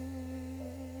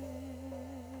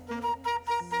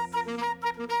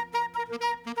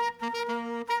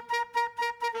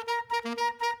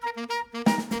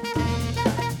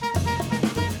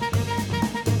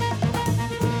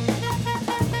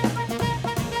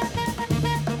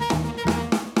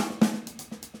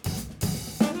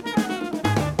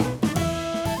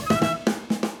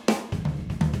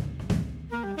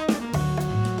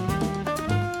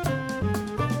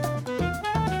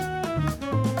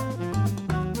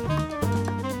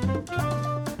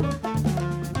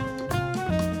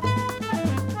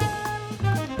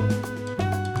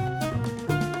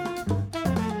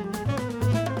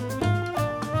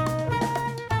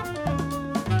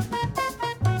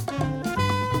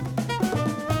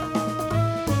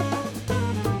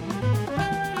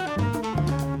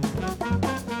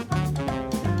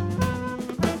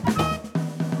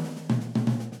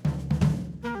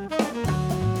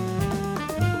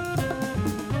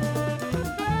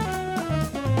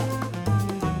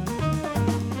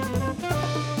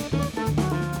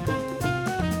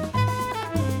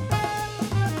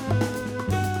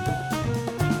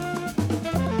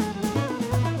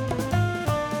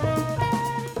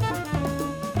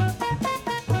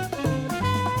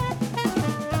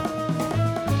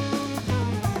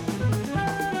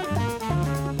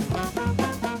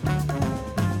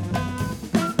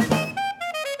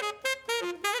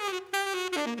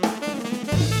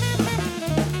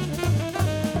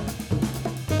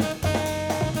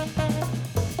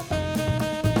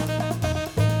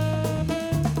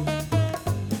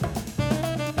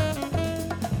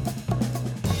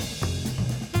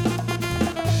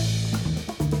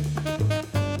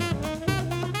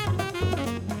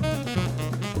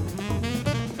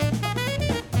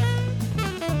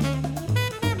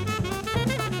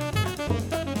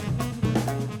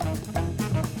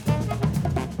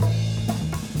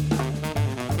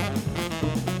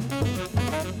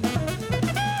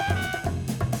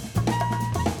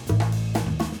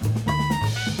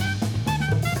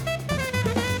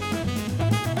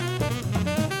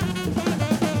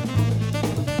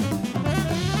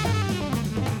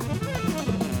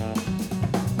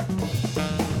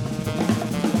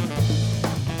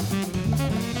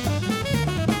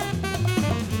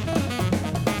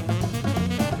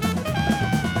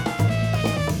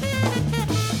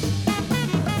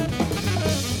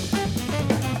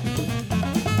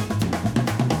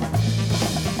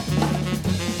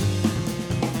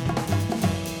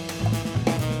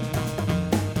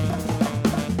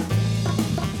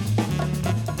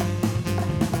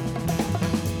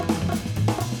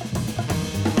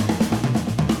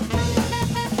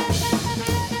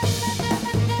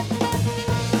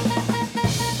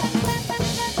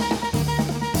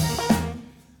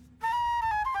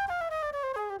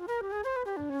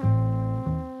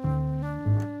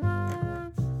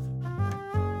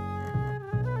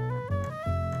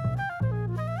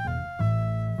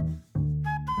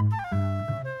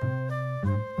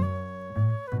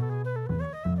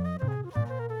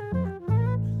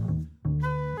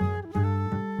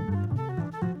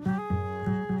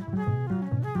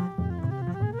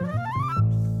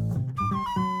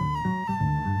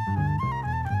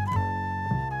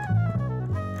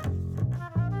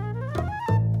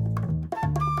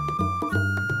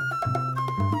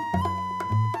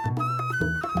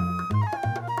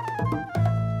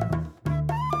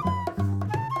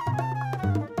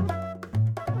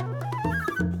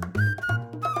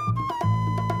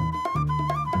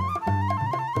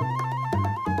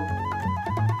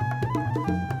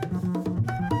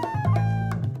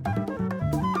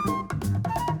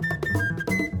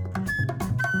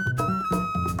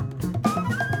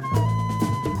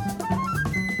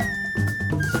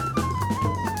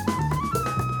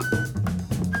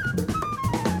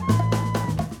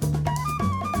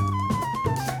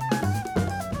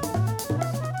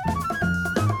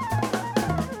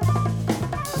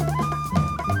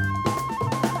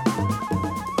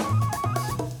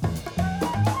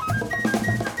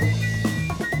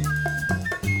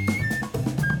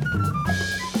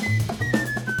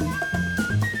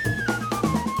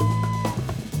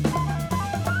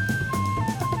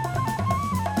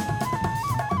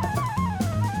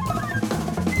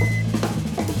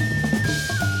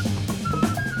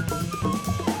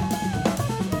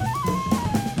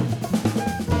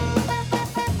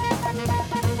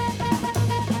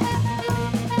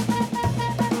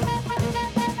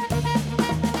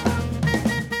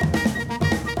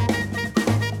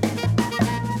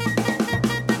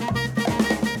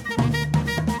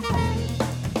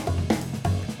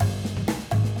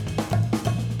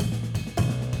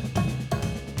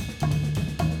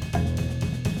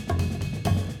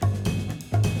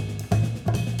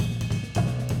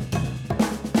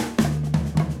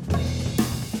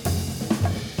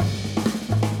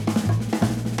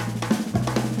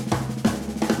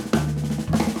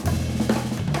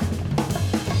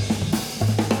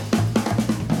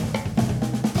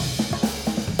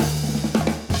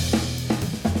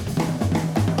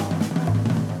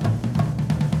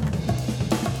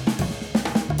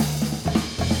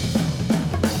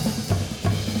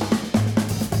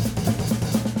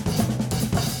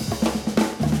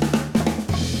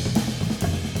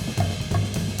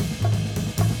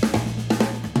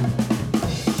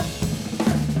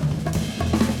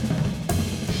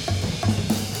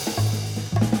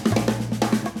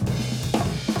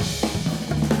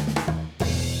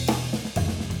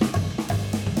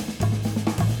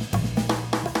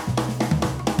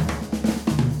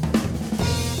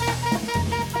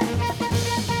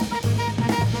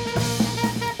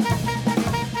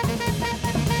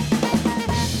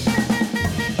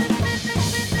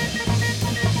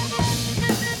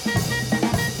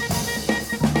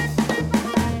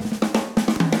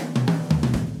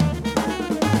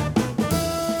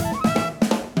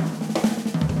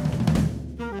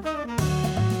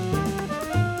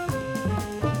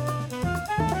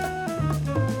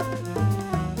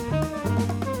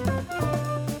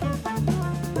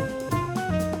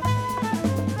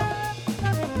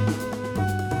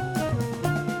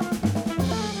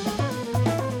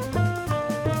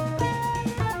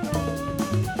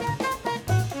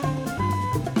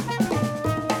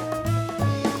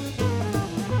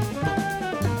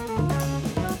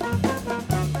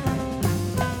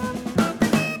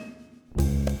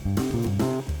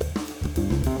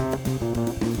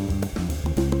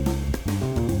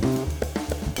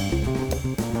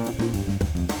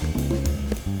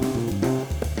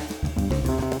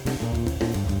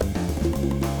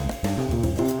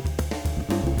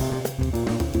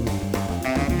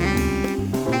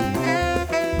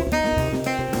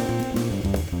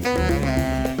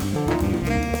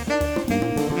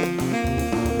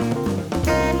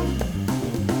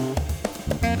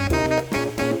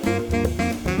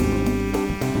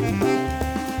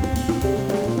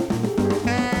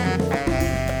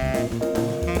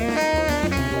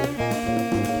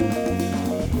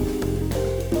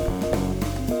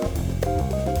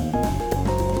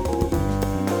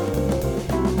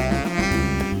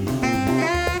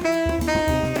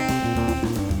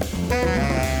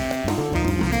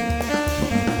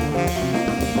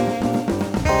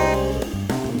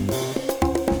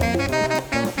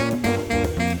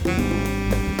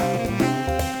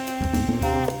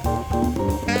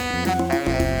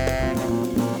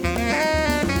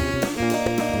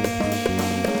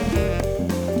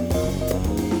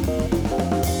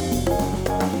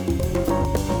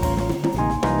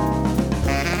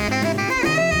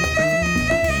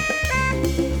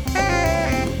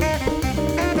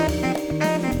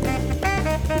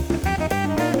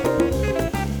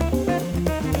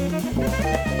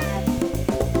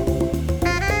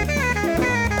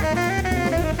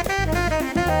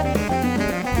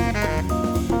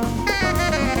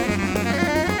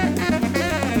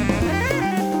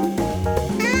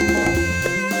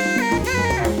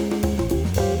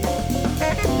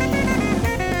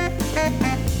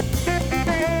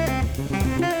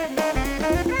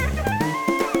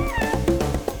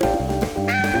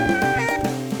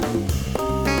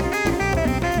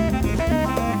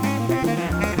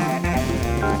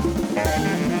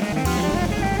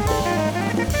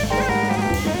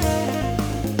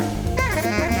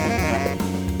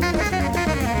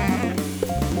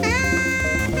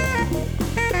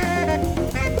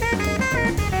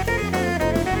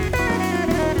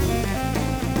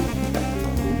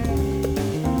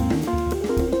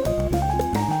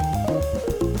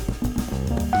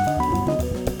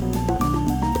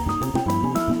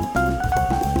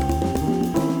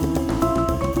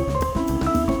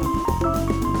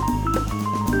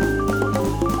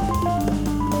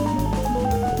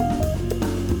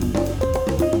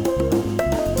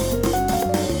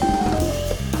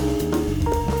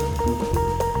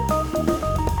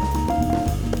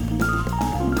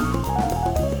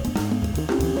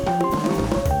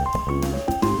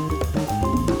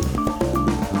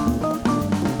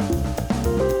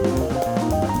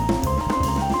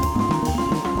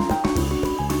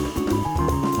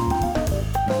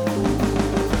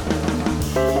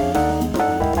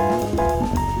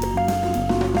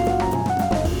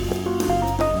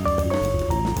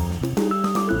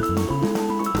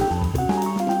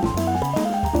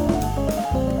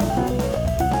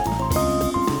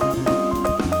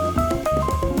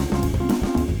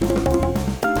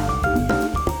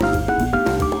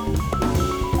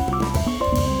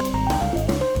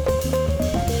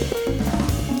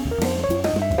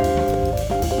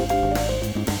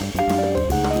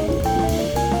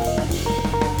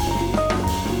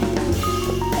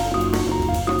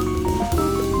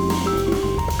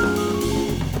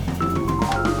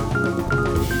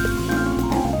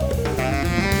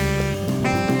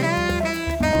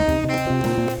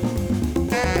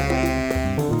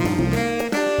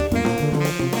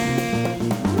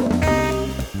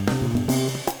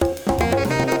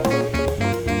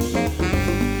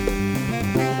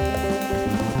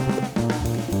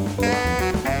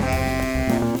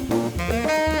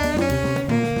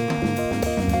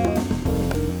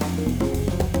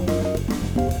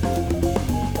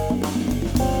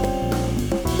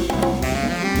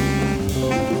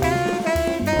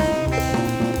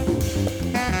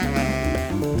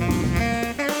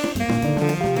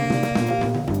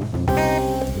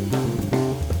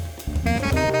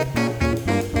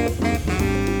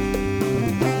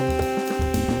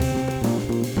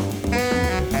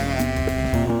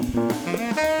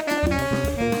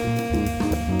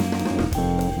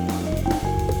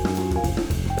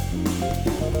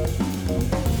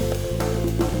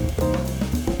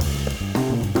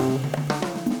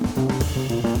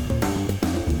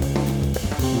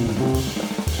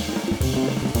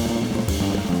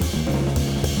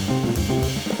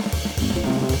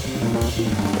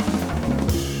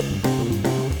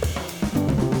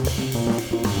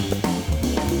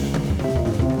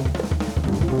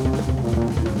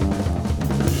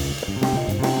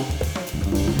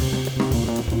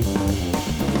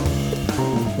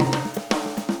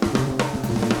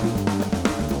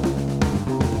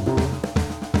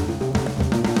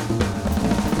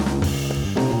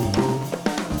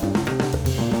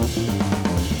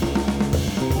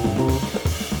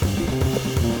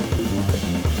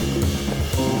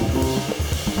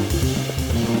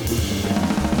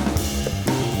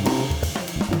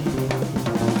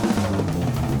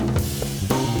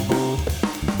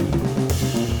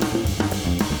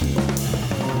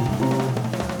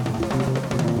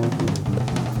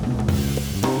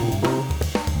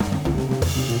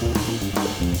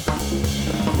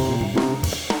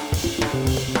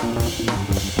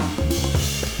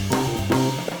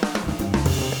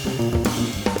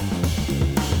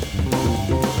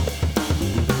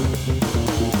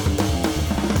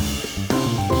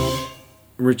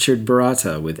 Richard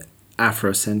Barata with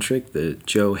Afrocentric, the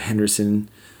Joe Henderson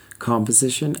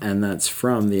composition, and that's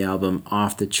from the album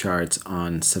Off the Charts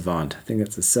on Savant. I think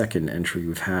that's the second entry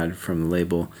we've had from the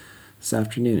label this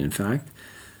afternoon, in fact.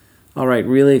 All right,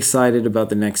 really excited about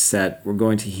the next set. We're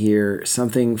going to hear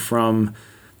something from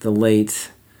the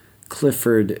late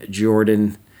Clifford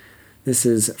Jordan. This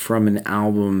is from an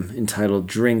album entitled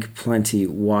Drink Plenty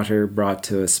Water, brought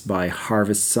to us by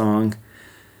Harvest Song.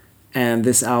 And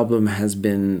this album has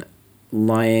been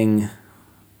lying,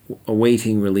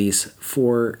 awaiting release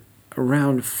for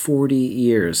around 40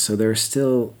 years. So there are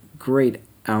still great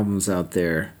albums out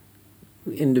there,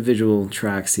 individual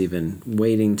tracks even,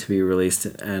 waiting to be released.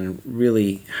 And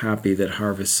really happy that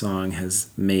Harvest Song has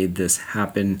made this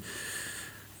happen.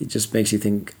 It just makes you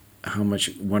think how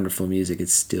much wonderful music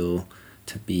is still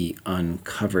to be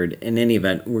uncovered. In any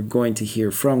event, we're going to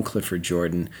hear from Clifford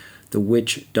Jordan, The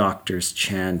Witch Doctor's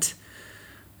Chant,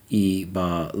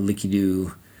 Iba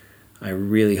Likidu. I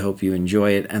really hope you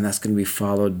enjoy it, and that's going to be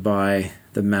followed by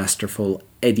the masterful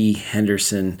Eddie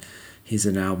Henderson. He's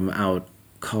an album out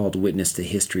called Witness to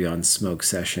History on Smoke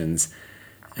Sessions,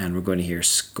 and we're going to hear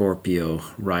Scorpio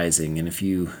Rising. And if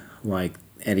you like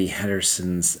Eddie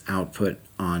Henderson's output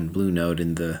on Blue Note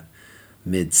in the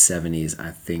mid-70s,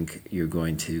 I think you're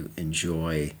going to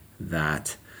enjoy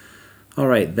that. All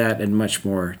right, that and much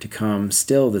more to come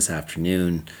still this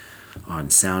afternoon on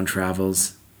Sound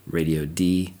Travels, Radio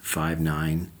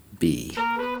D59B.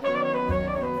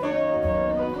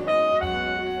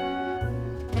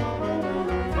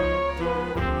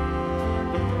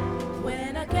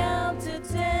 When I count to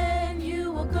 10,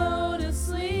 you will go to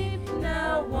sleep.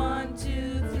 Now 1,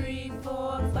 2, 3,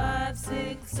 4, 5,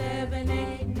 6, 7,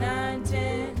 8, 9,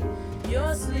 10. You're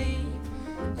asleep.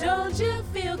 Don't you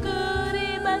feel good?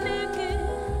 Ibaliki,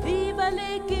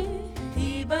 Ibaliki,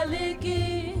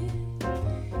 Ibaliki,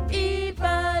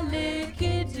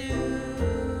 Ibaliki do.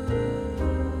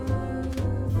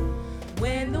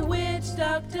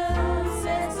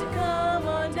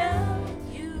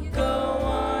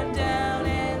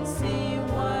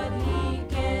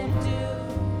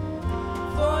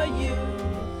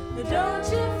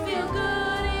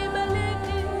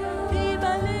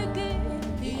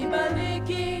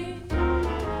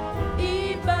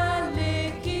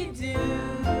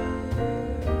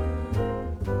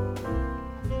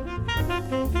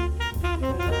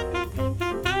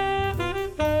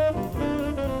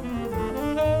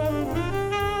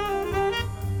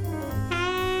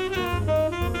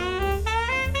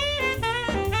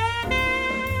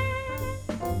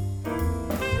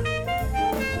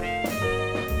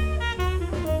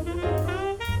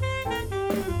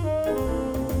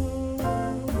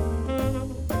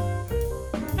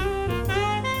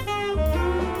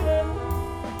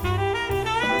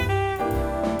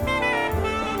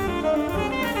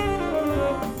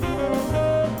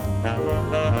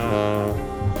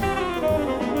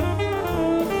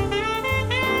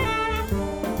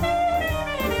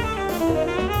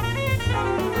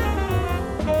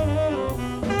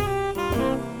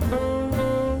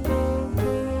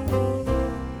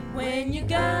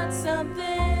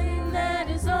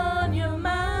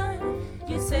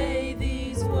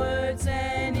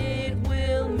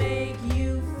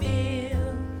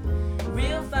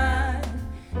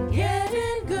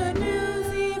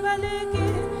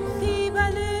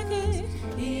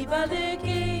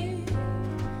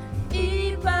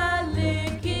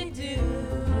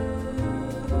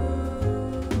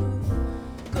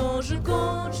 je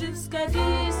compte jusqu'à 10,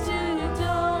 tu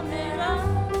dormiras.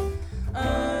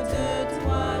 1, 2,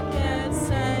 3, 4,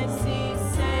 5, 6,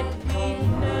 7, 8,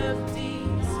 9, 10,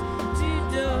 tu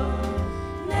dors.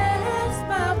 N'est-ce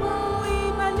pas bon?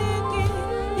 Ibaleke,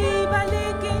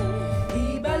 ibaleke,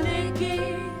 ibaleke,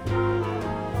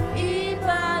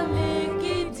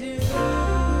 ibaleke do.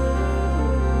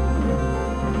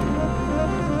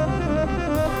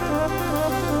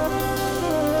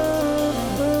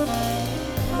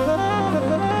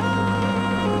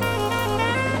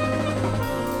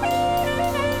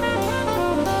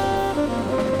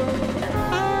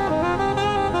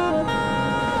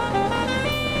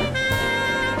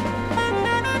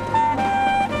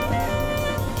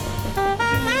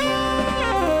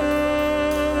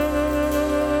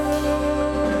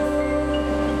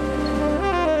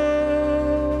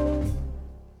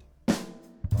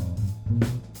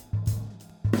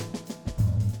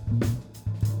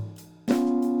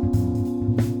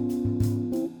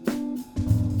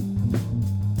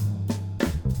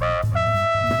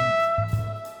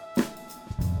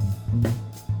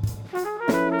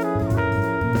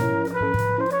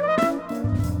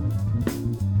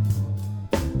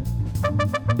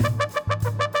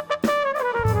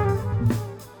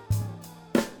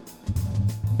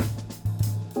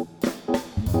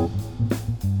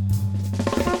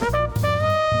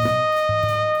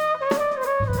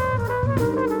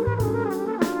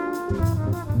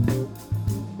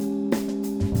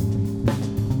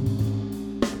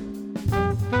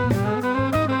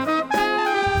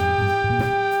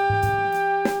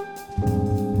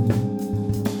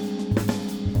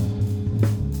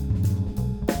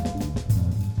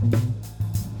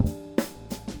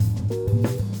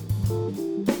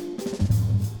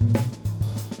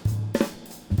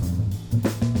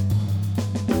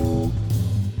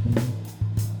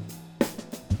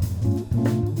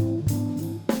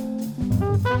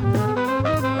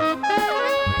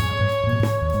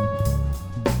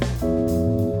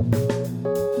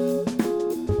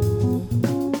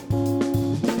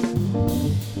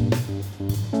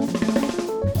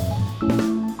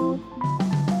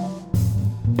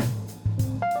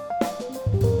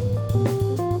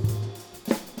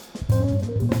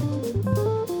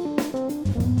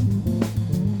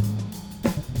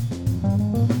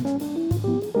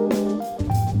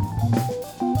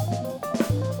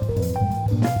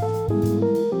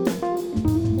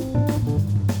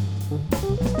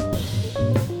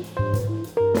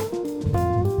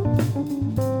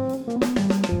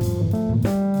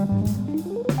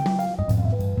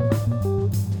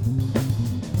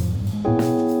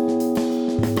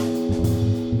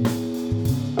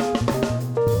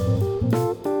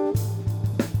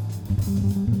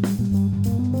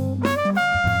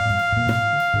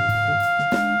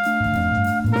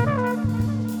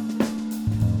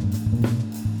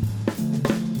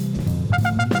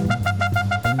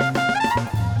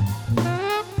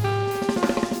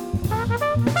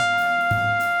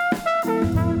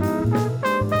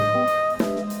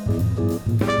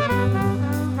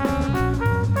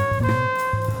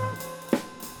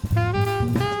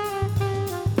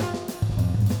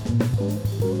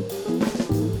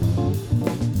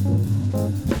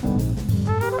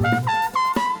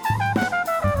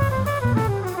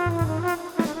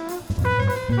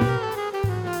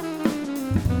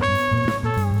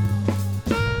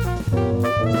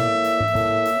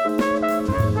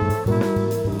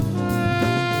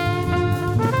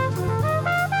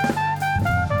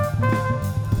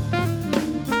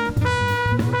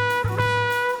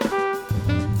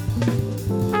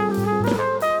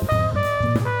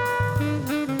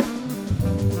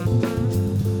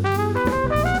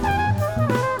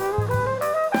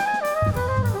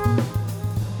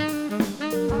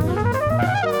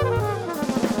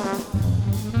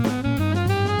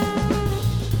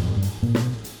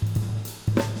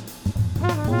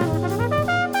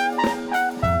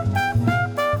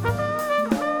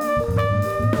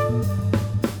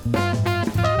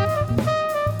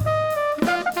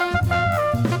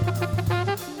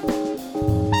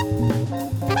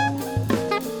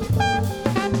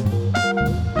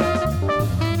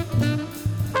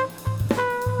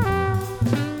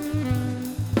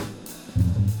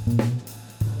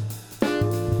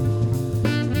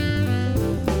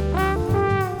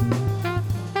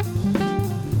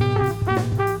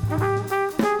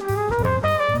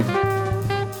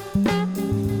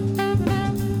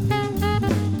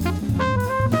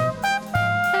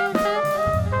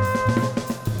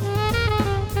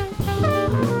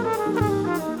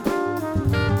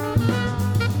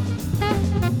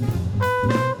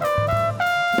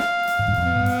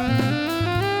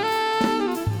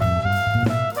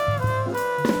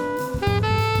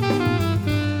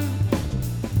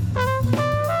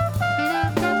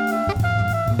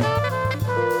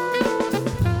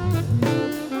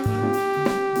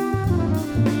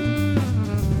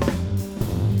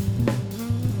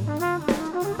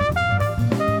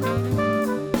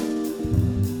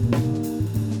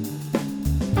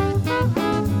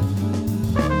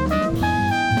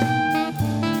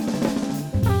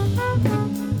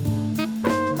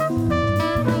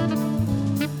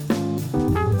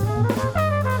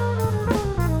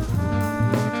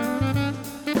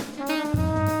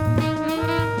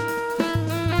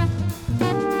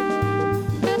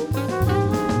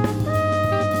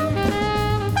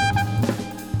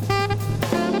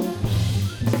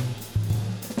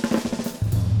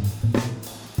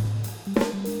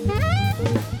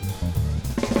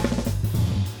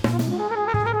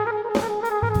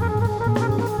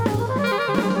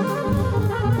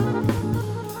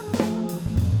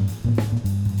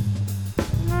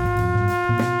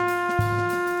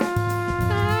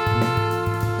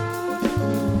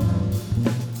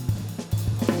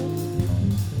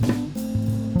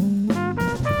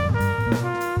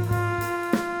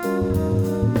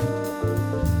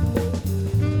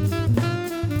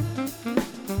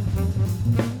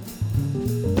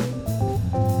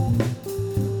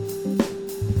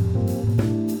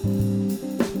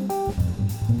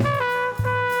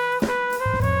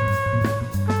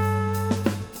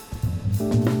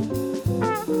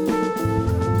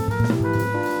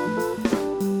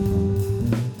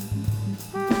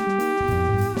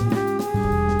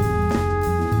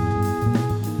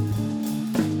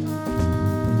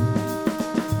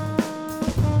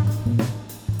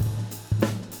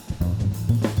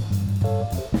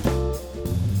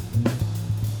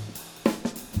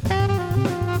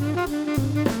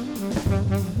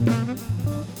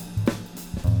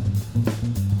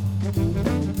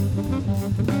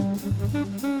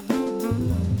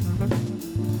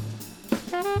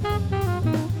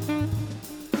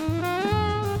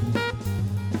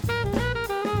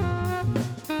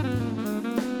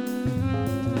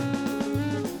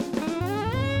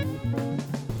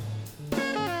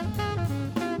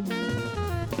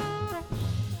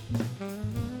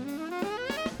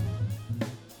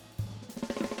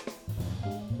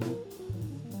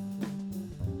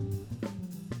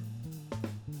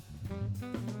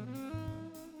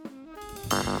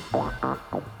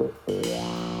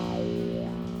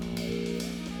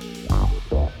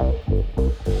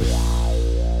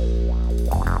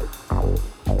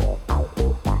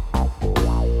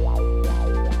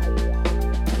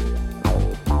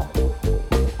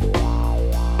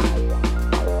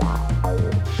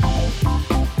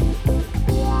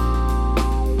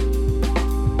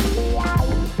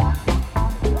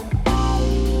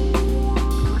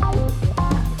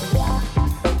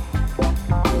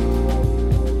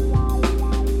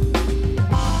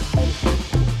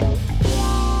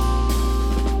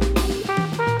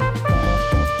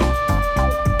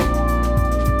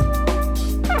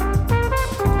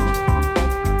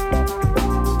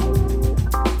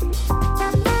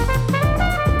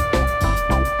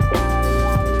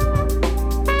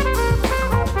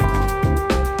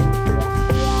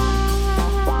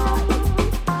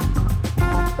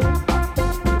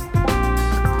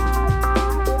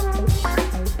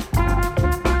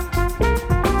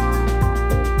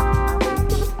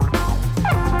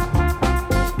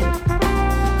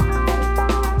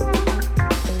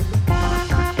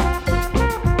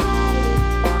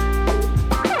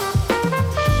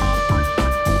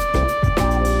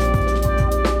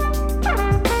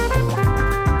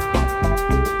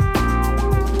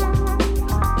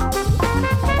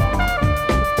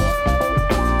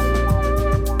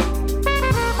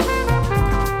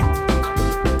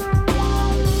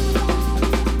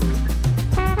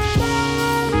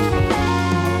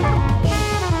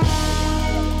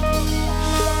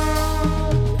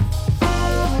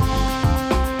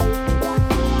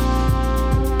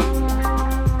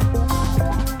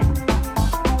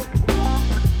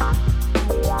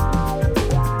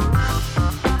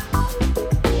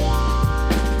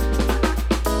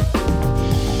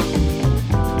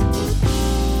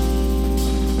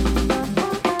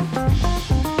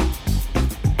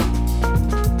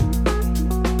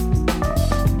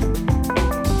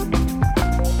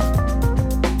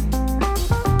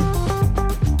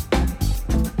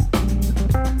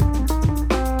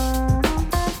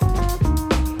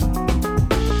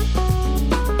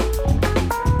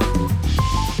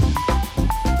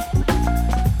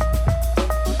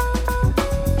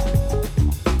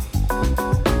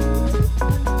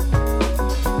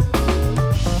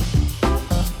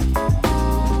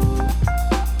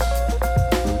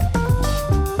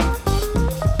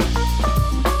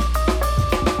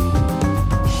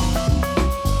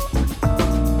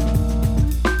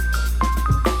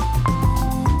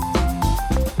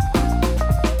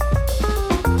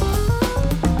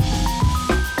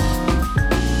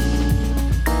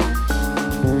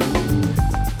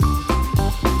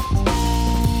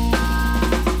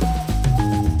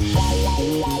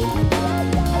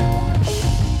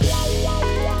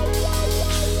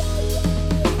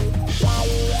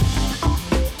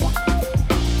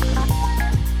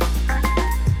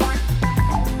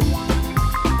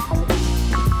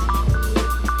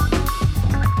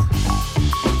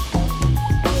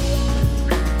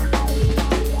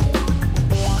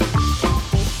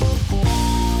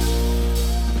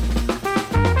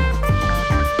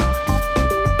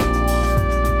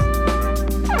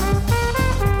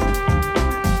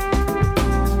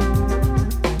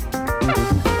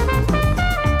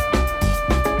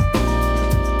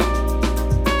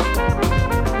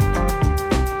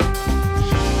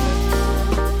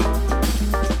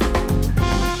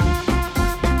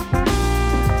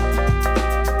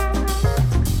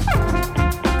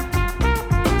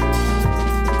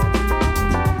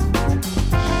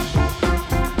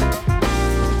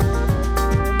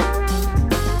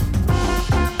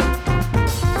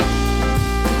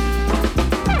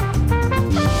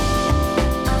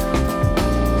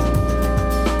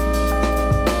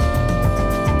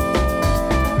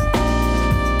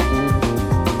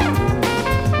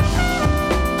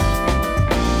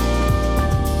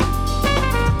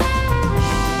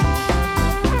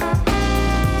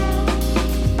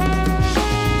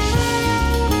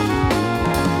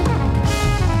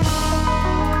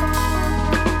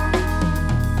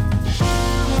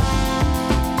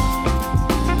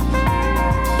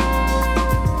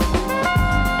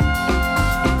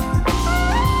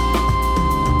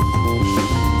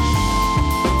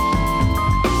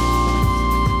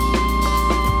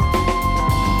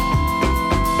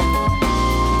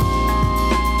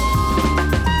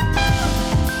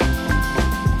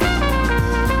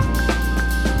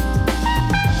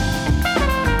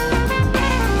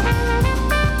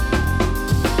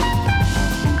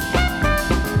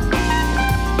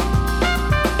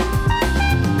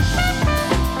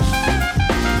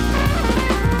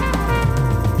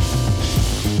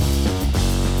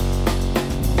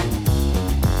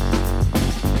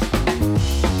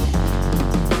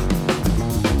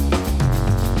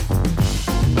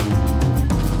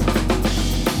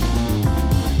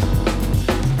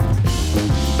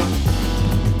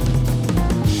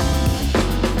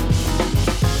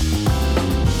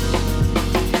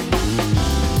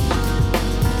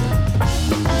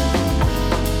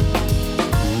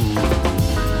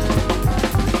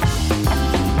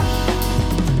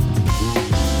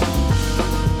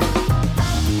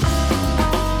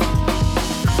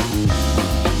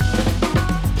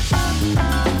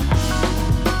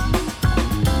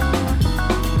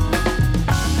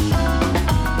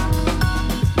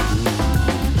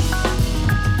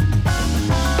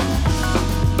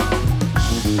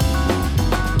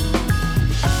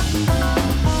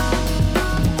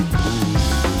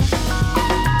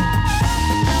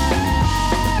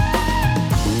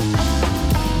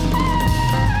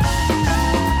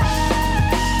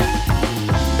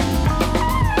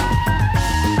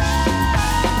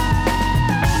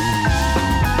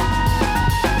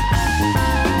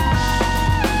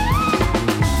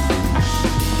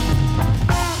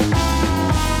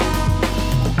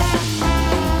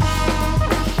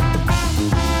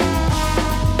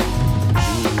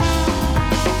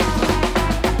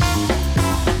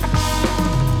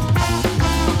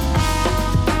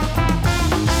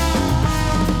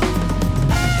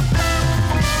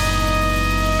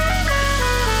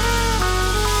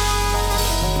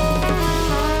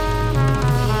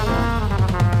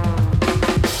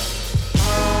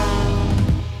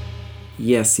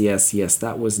 Yes,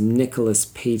 that was Nicholas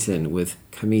Payton with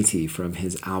Committee from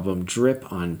his album Drip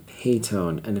on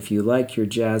Paytone. And if you like your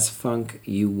jazz funk,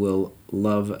 you will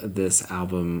love this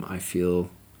album. I feel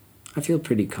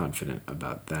pretty confident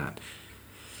about that.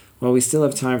 Well, we still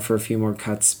have time for a few more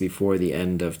cuts before the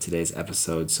end of today's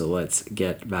episode, so let's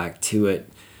get back to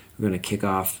it. We're going to kick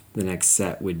off the next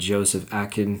set with Joseph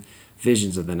Akin,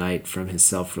 Visions of the Night from his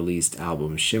self-released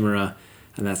album Chimera,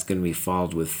 and that's going to be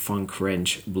followed with Funk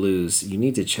Wrench Blues. You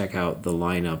need to check out the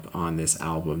lineup on this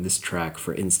album. This track,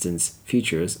 for instance,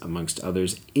 features, amongst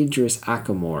others, Idris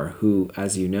Akamor, who,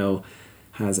 as you know,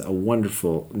 has a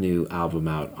wonderful new album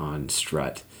out on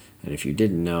Strut. And if you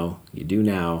didn't know, you do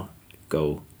now.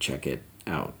 Go check it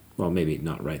out. Well, maybe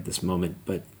not right this moment,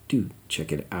 but do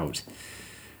check it out.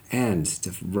 And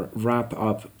to round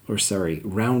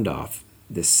off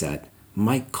this set,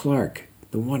 Mike Clark,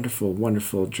 the wonderful,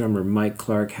 wonderful drummer Mike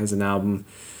Clark, has an album,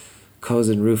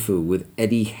 Kozen Rufu, with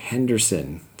Eddie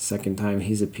Henderson. Second time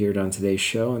he's appeared on today's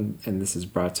show, and this is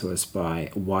brought to us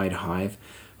by Wide Hive.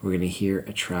 We're going to hear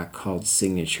a track called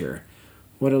Signature.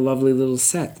 What a lovely little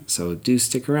set. So do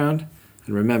stick around.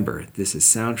 And remember, this is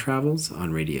Sound Travels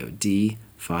on Radio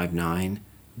D59B.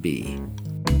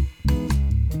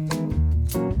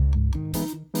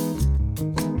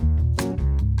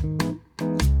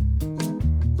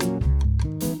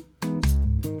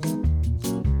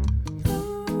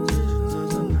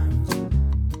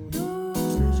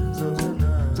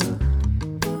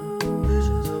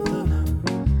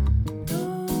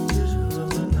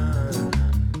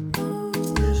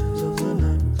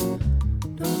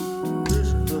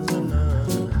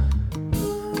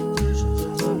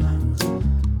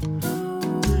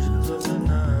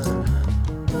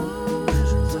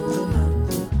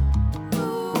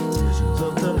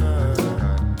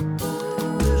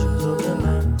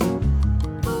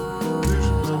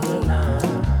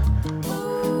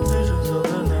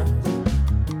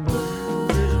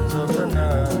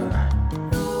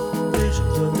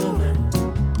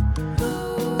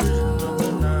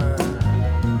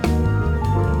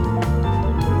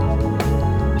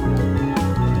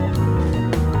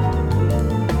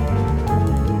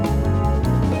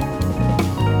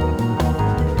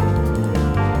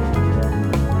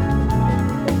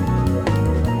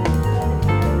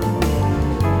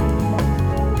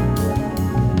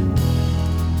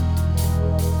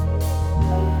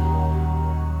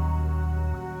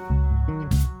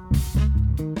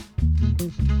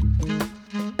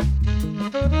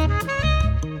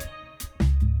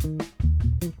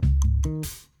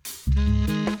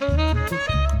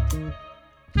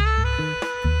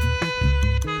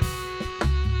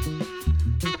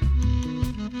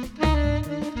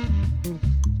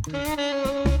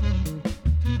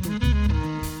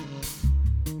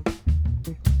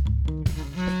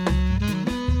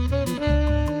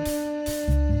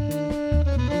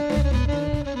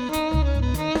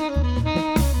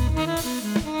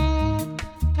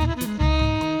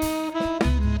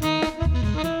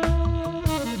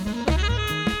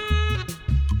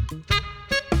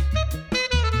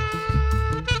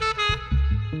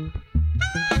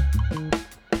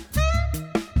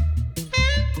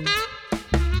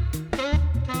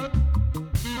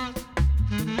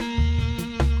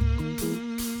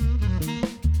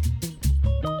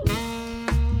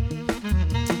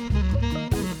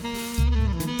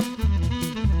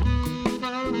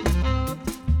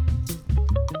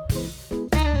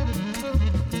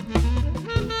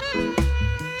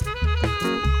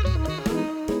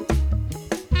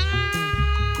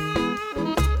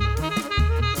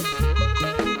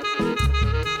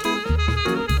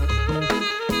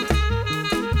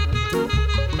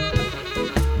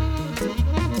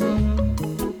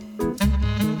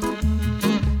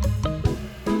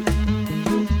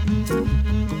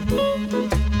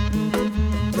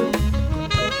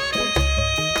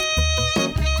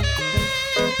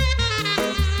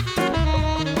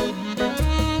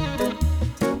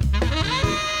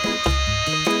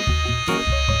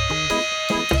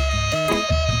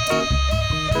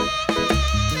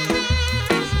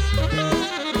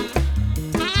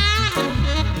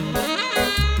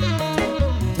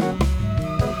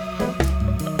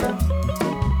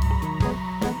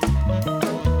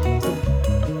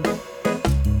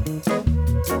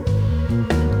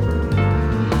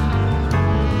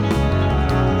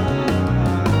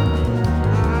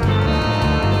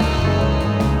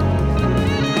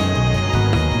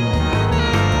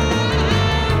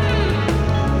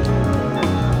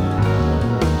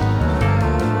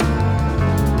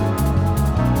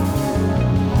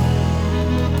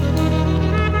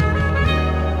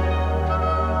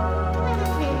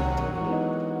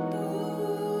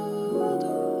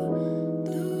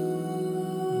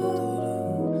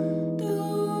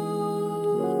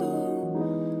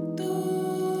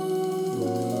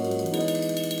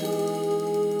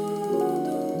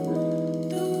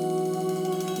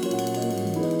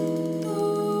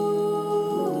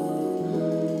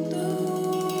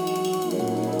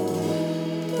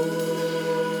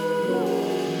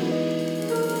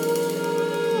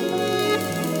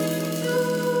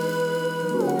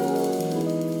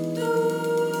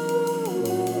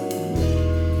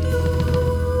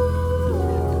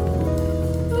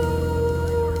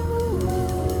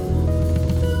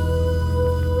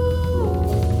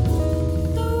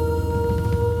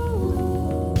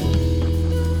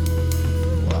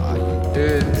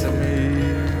 into me.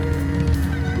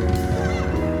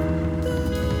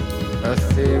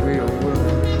 Ethereal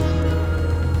woman,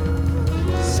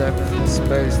 separate from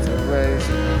space to raise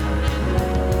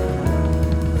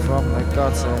from the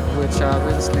gutter in which I've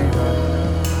been sleeping.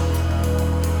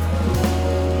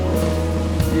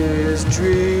 Years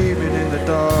dreaming in the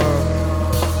dark.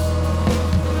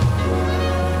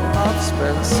 I've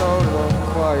spent so long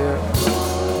quiet.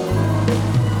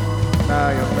 Now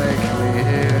you're making me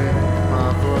hear my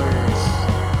voice.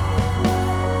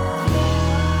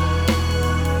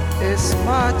 It's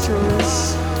my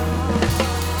choice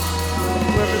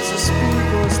whether to speak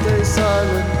or stay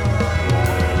silent.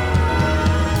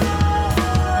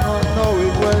 Not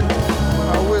knowing when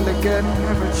I will again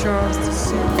have a chance to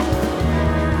see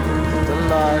the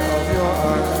light of your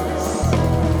eyes.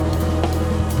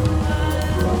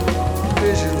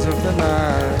 Visions of the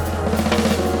night.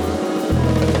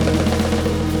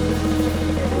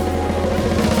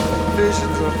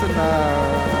 Visions of the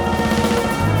night.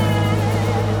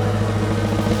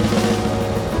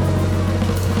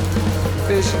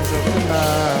 Visions of the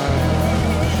night.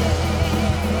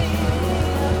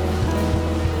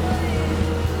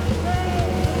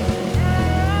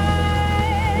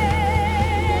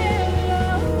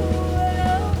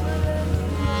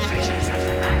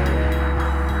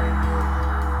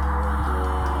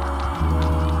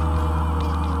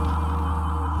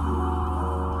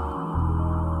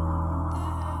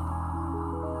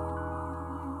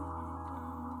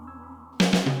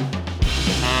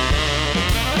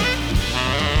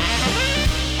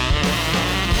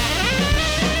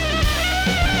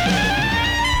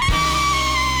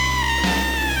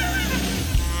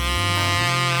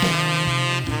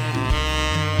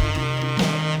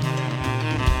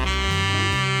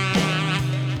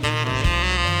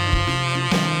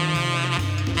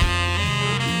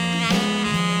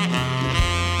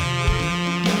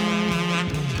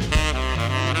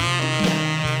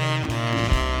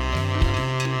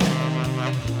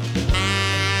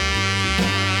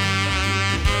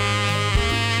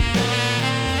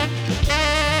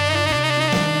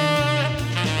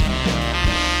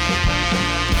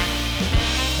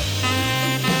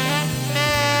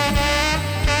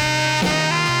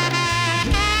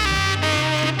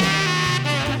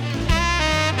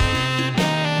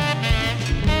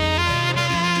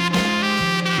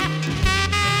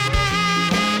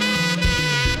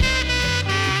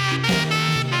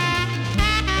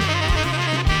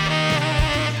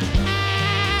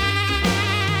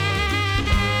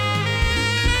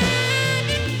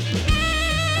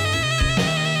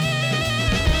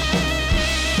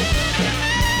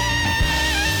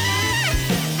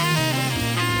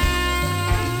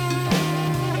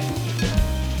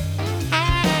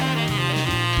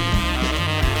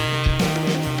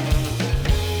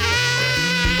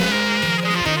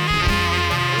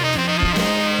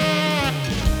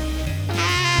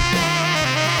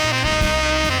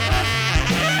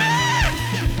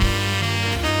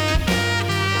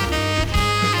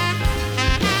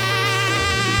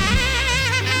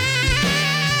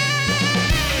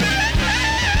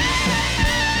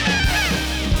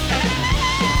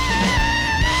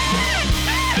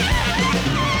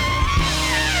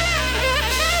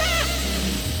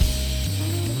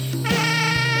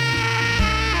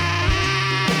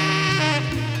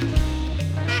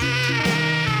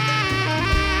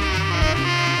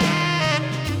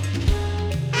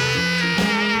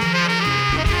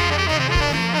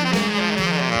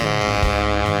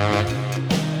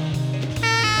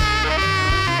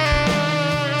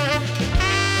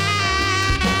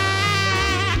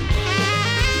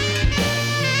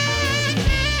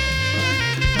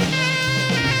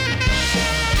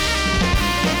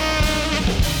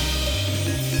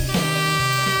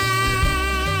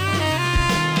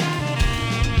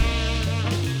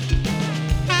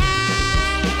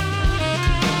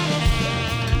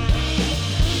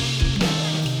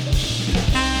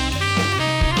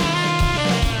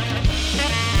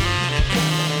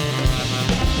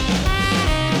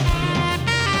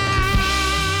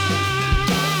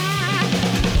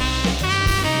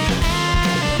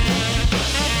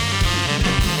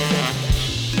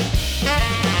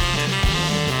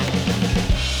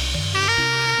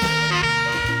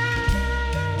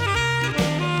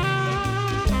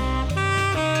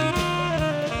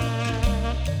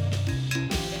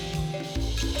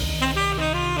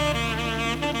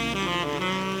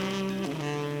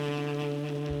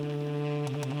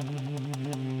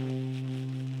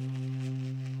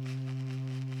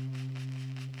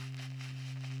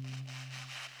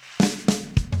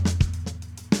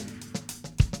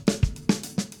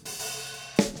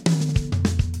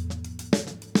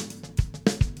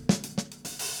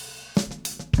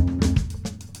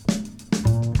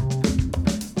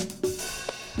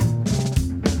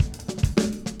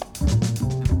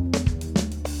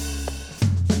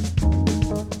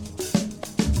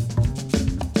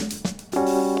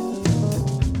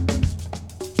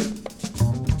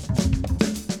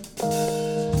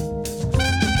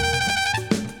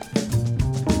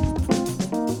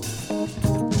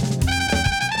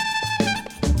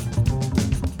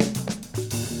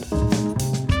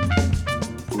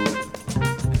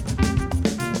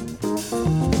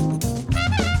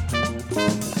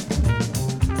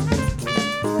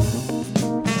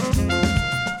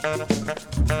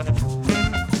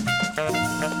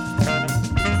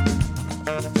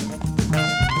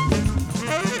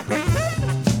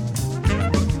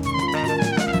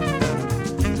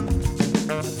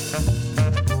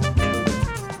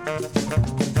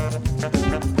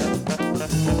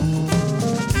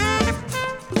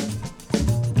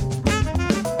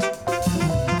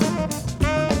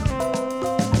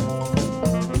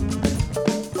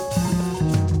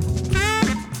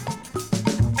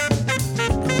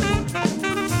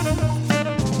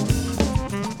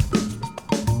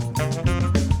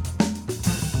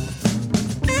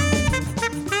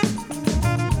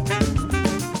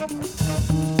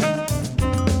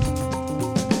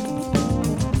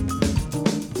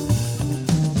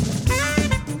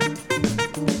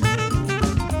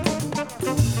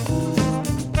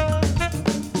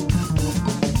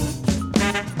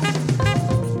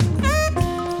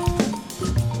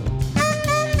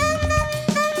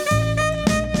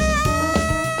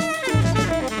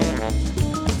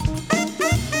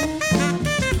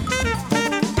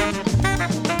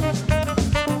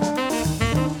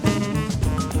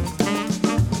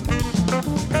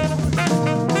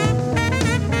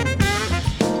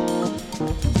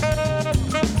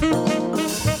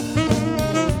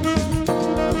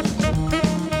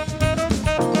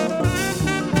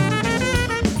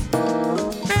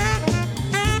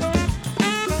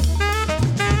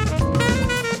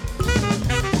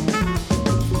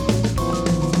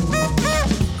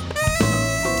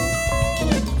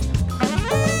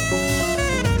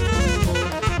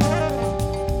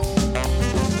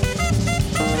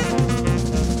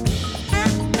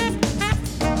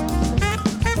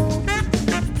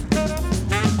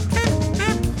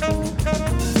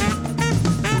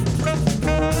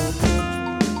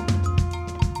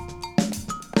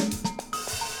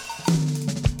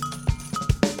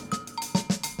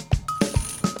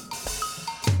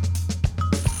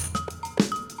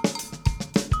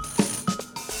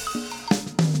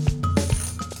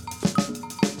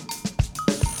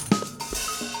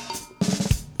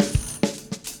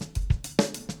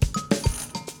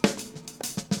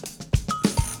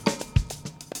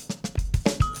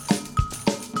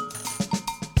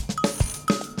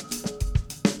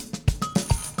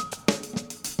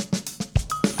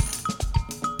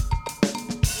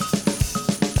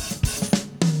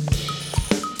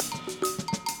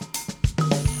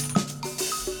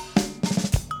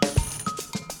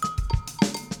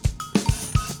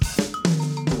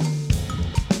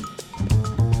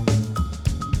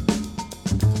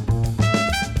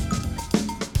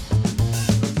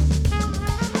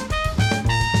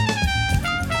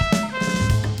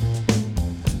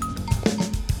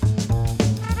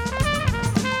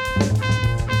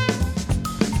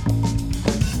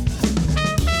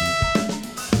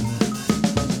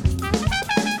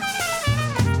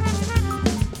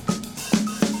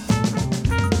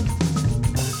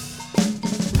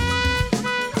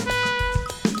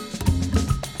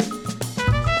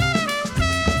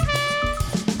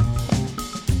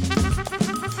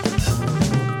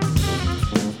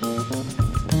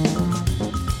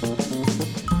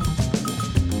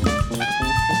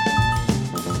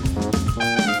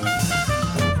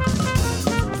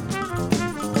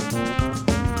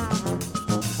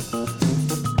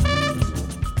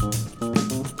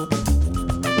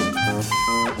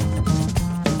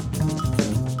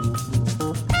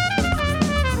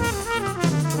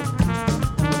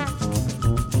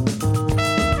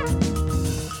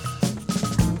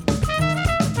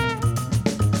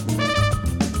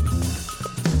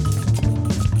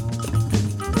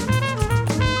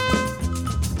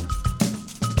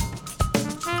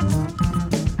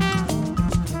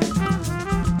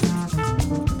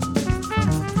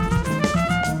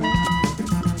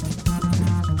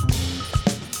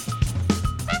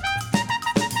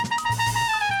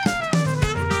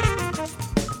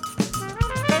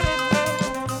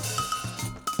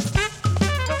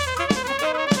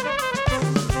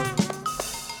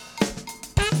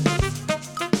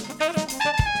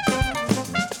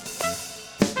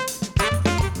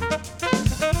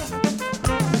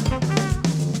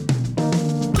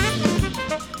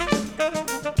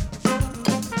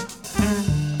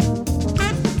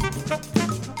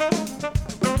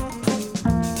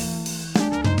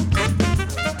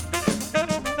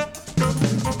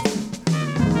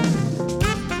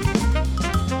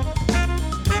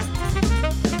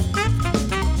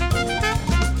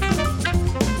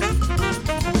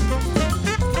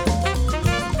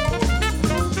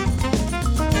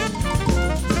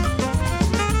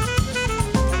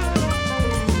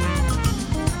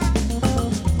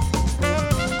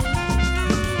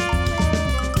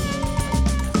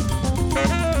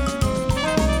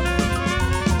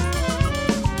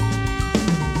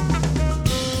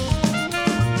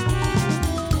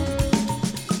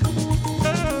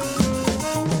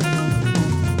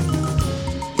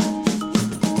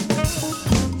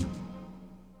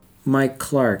 Mike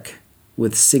Clark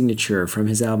with Signature from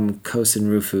his album Kosen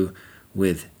Rufu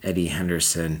with Eddie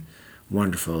Henderson.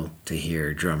 Wonderful to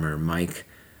hear drummer Mike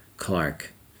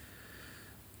Clark.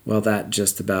 Well, that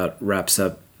just about wraps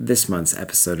up this month's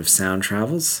episode of Sound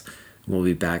Travels. We'll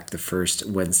be back the first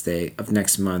Wednesday of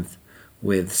next month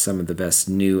with some of the best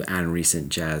new and recent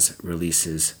jazz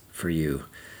releases for you.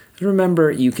 And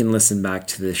remember, you can listen back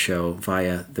to the show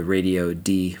via the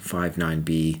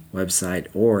RADIO.D59B website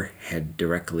or head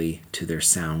directly to their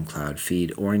SoundCloud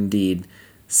feed, or indeed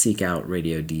seek out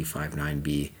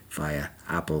RADIO.D59B via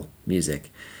Apple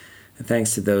Music. And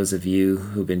thanks to those of you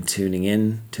who've been tuning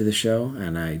in to the show,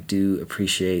 and I do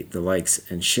appreciate the likes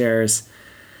and shares,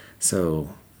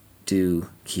 so do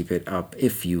keep it up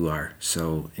if you are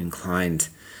so inclined.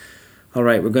 All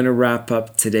right, we're going to wrap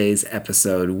up today's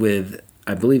episode with,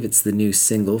 I believe it's the new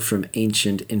single from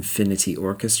Ancient Infinity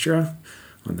Orchestra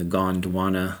on the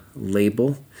Gondwana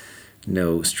label.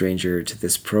 No stranger to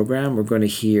this program. We're going to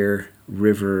hear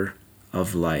River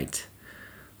of Light.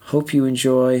 Hope you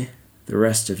enjoy the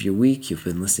rest of your week. You've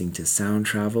been listening to Sound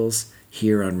Travels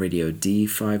here on Radio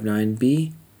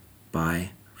D59B.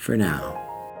 Bye for now.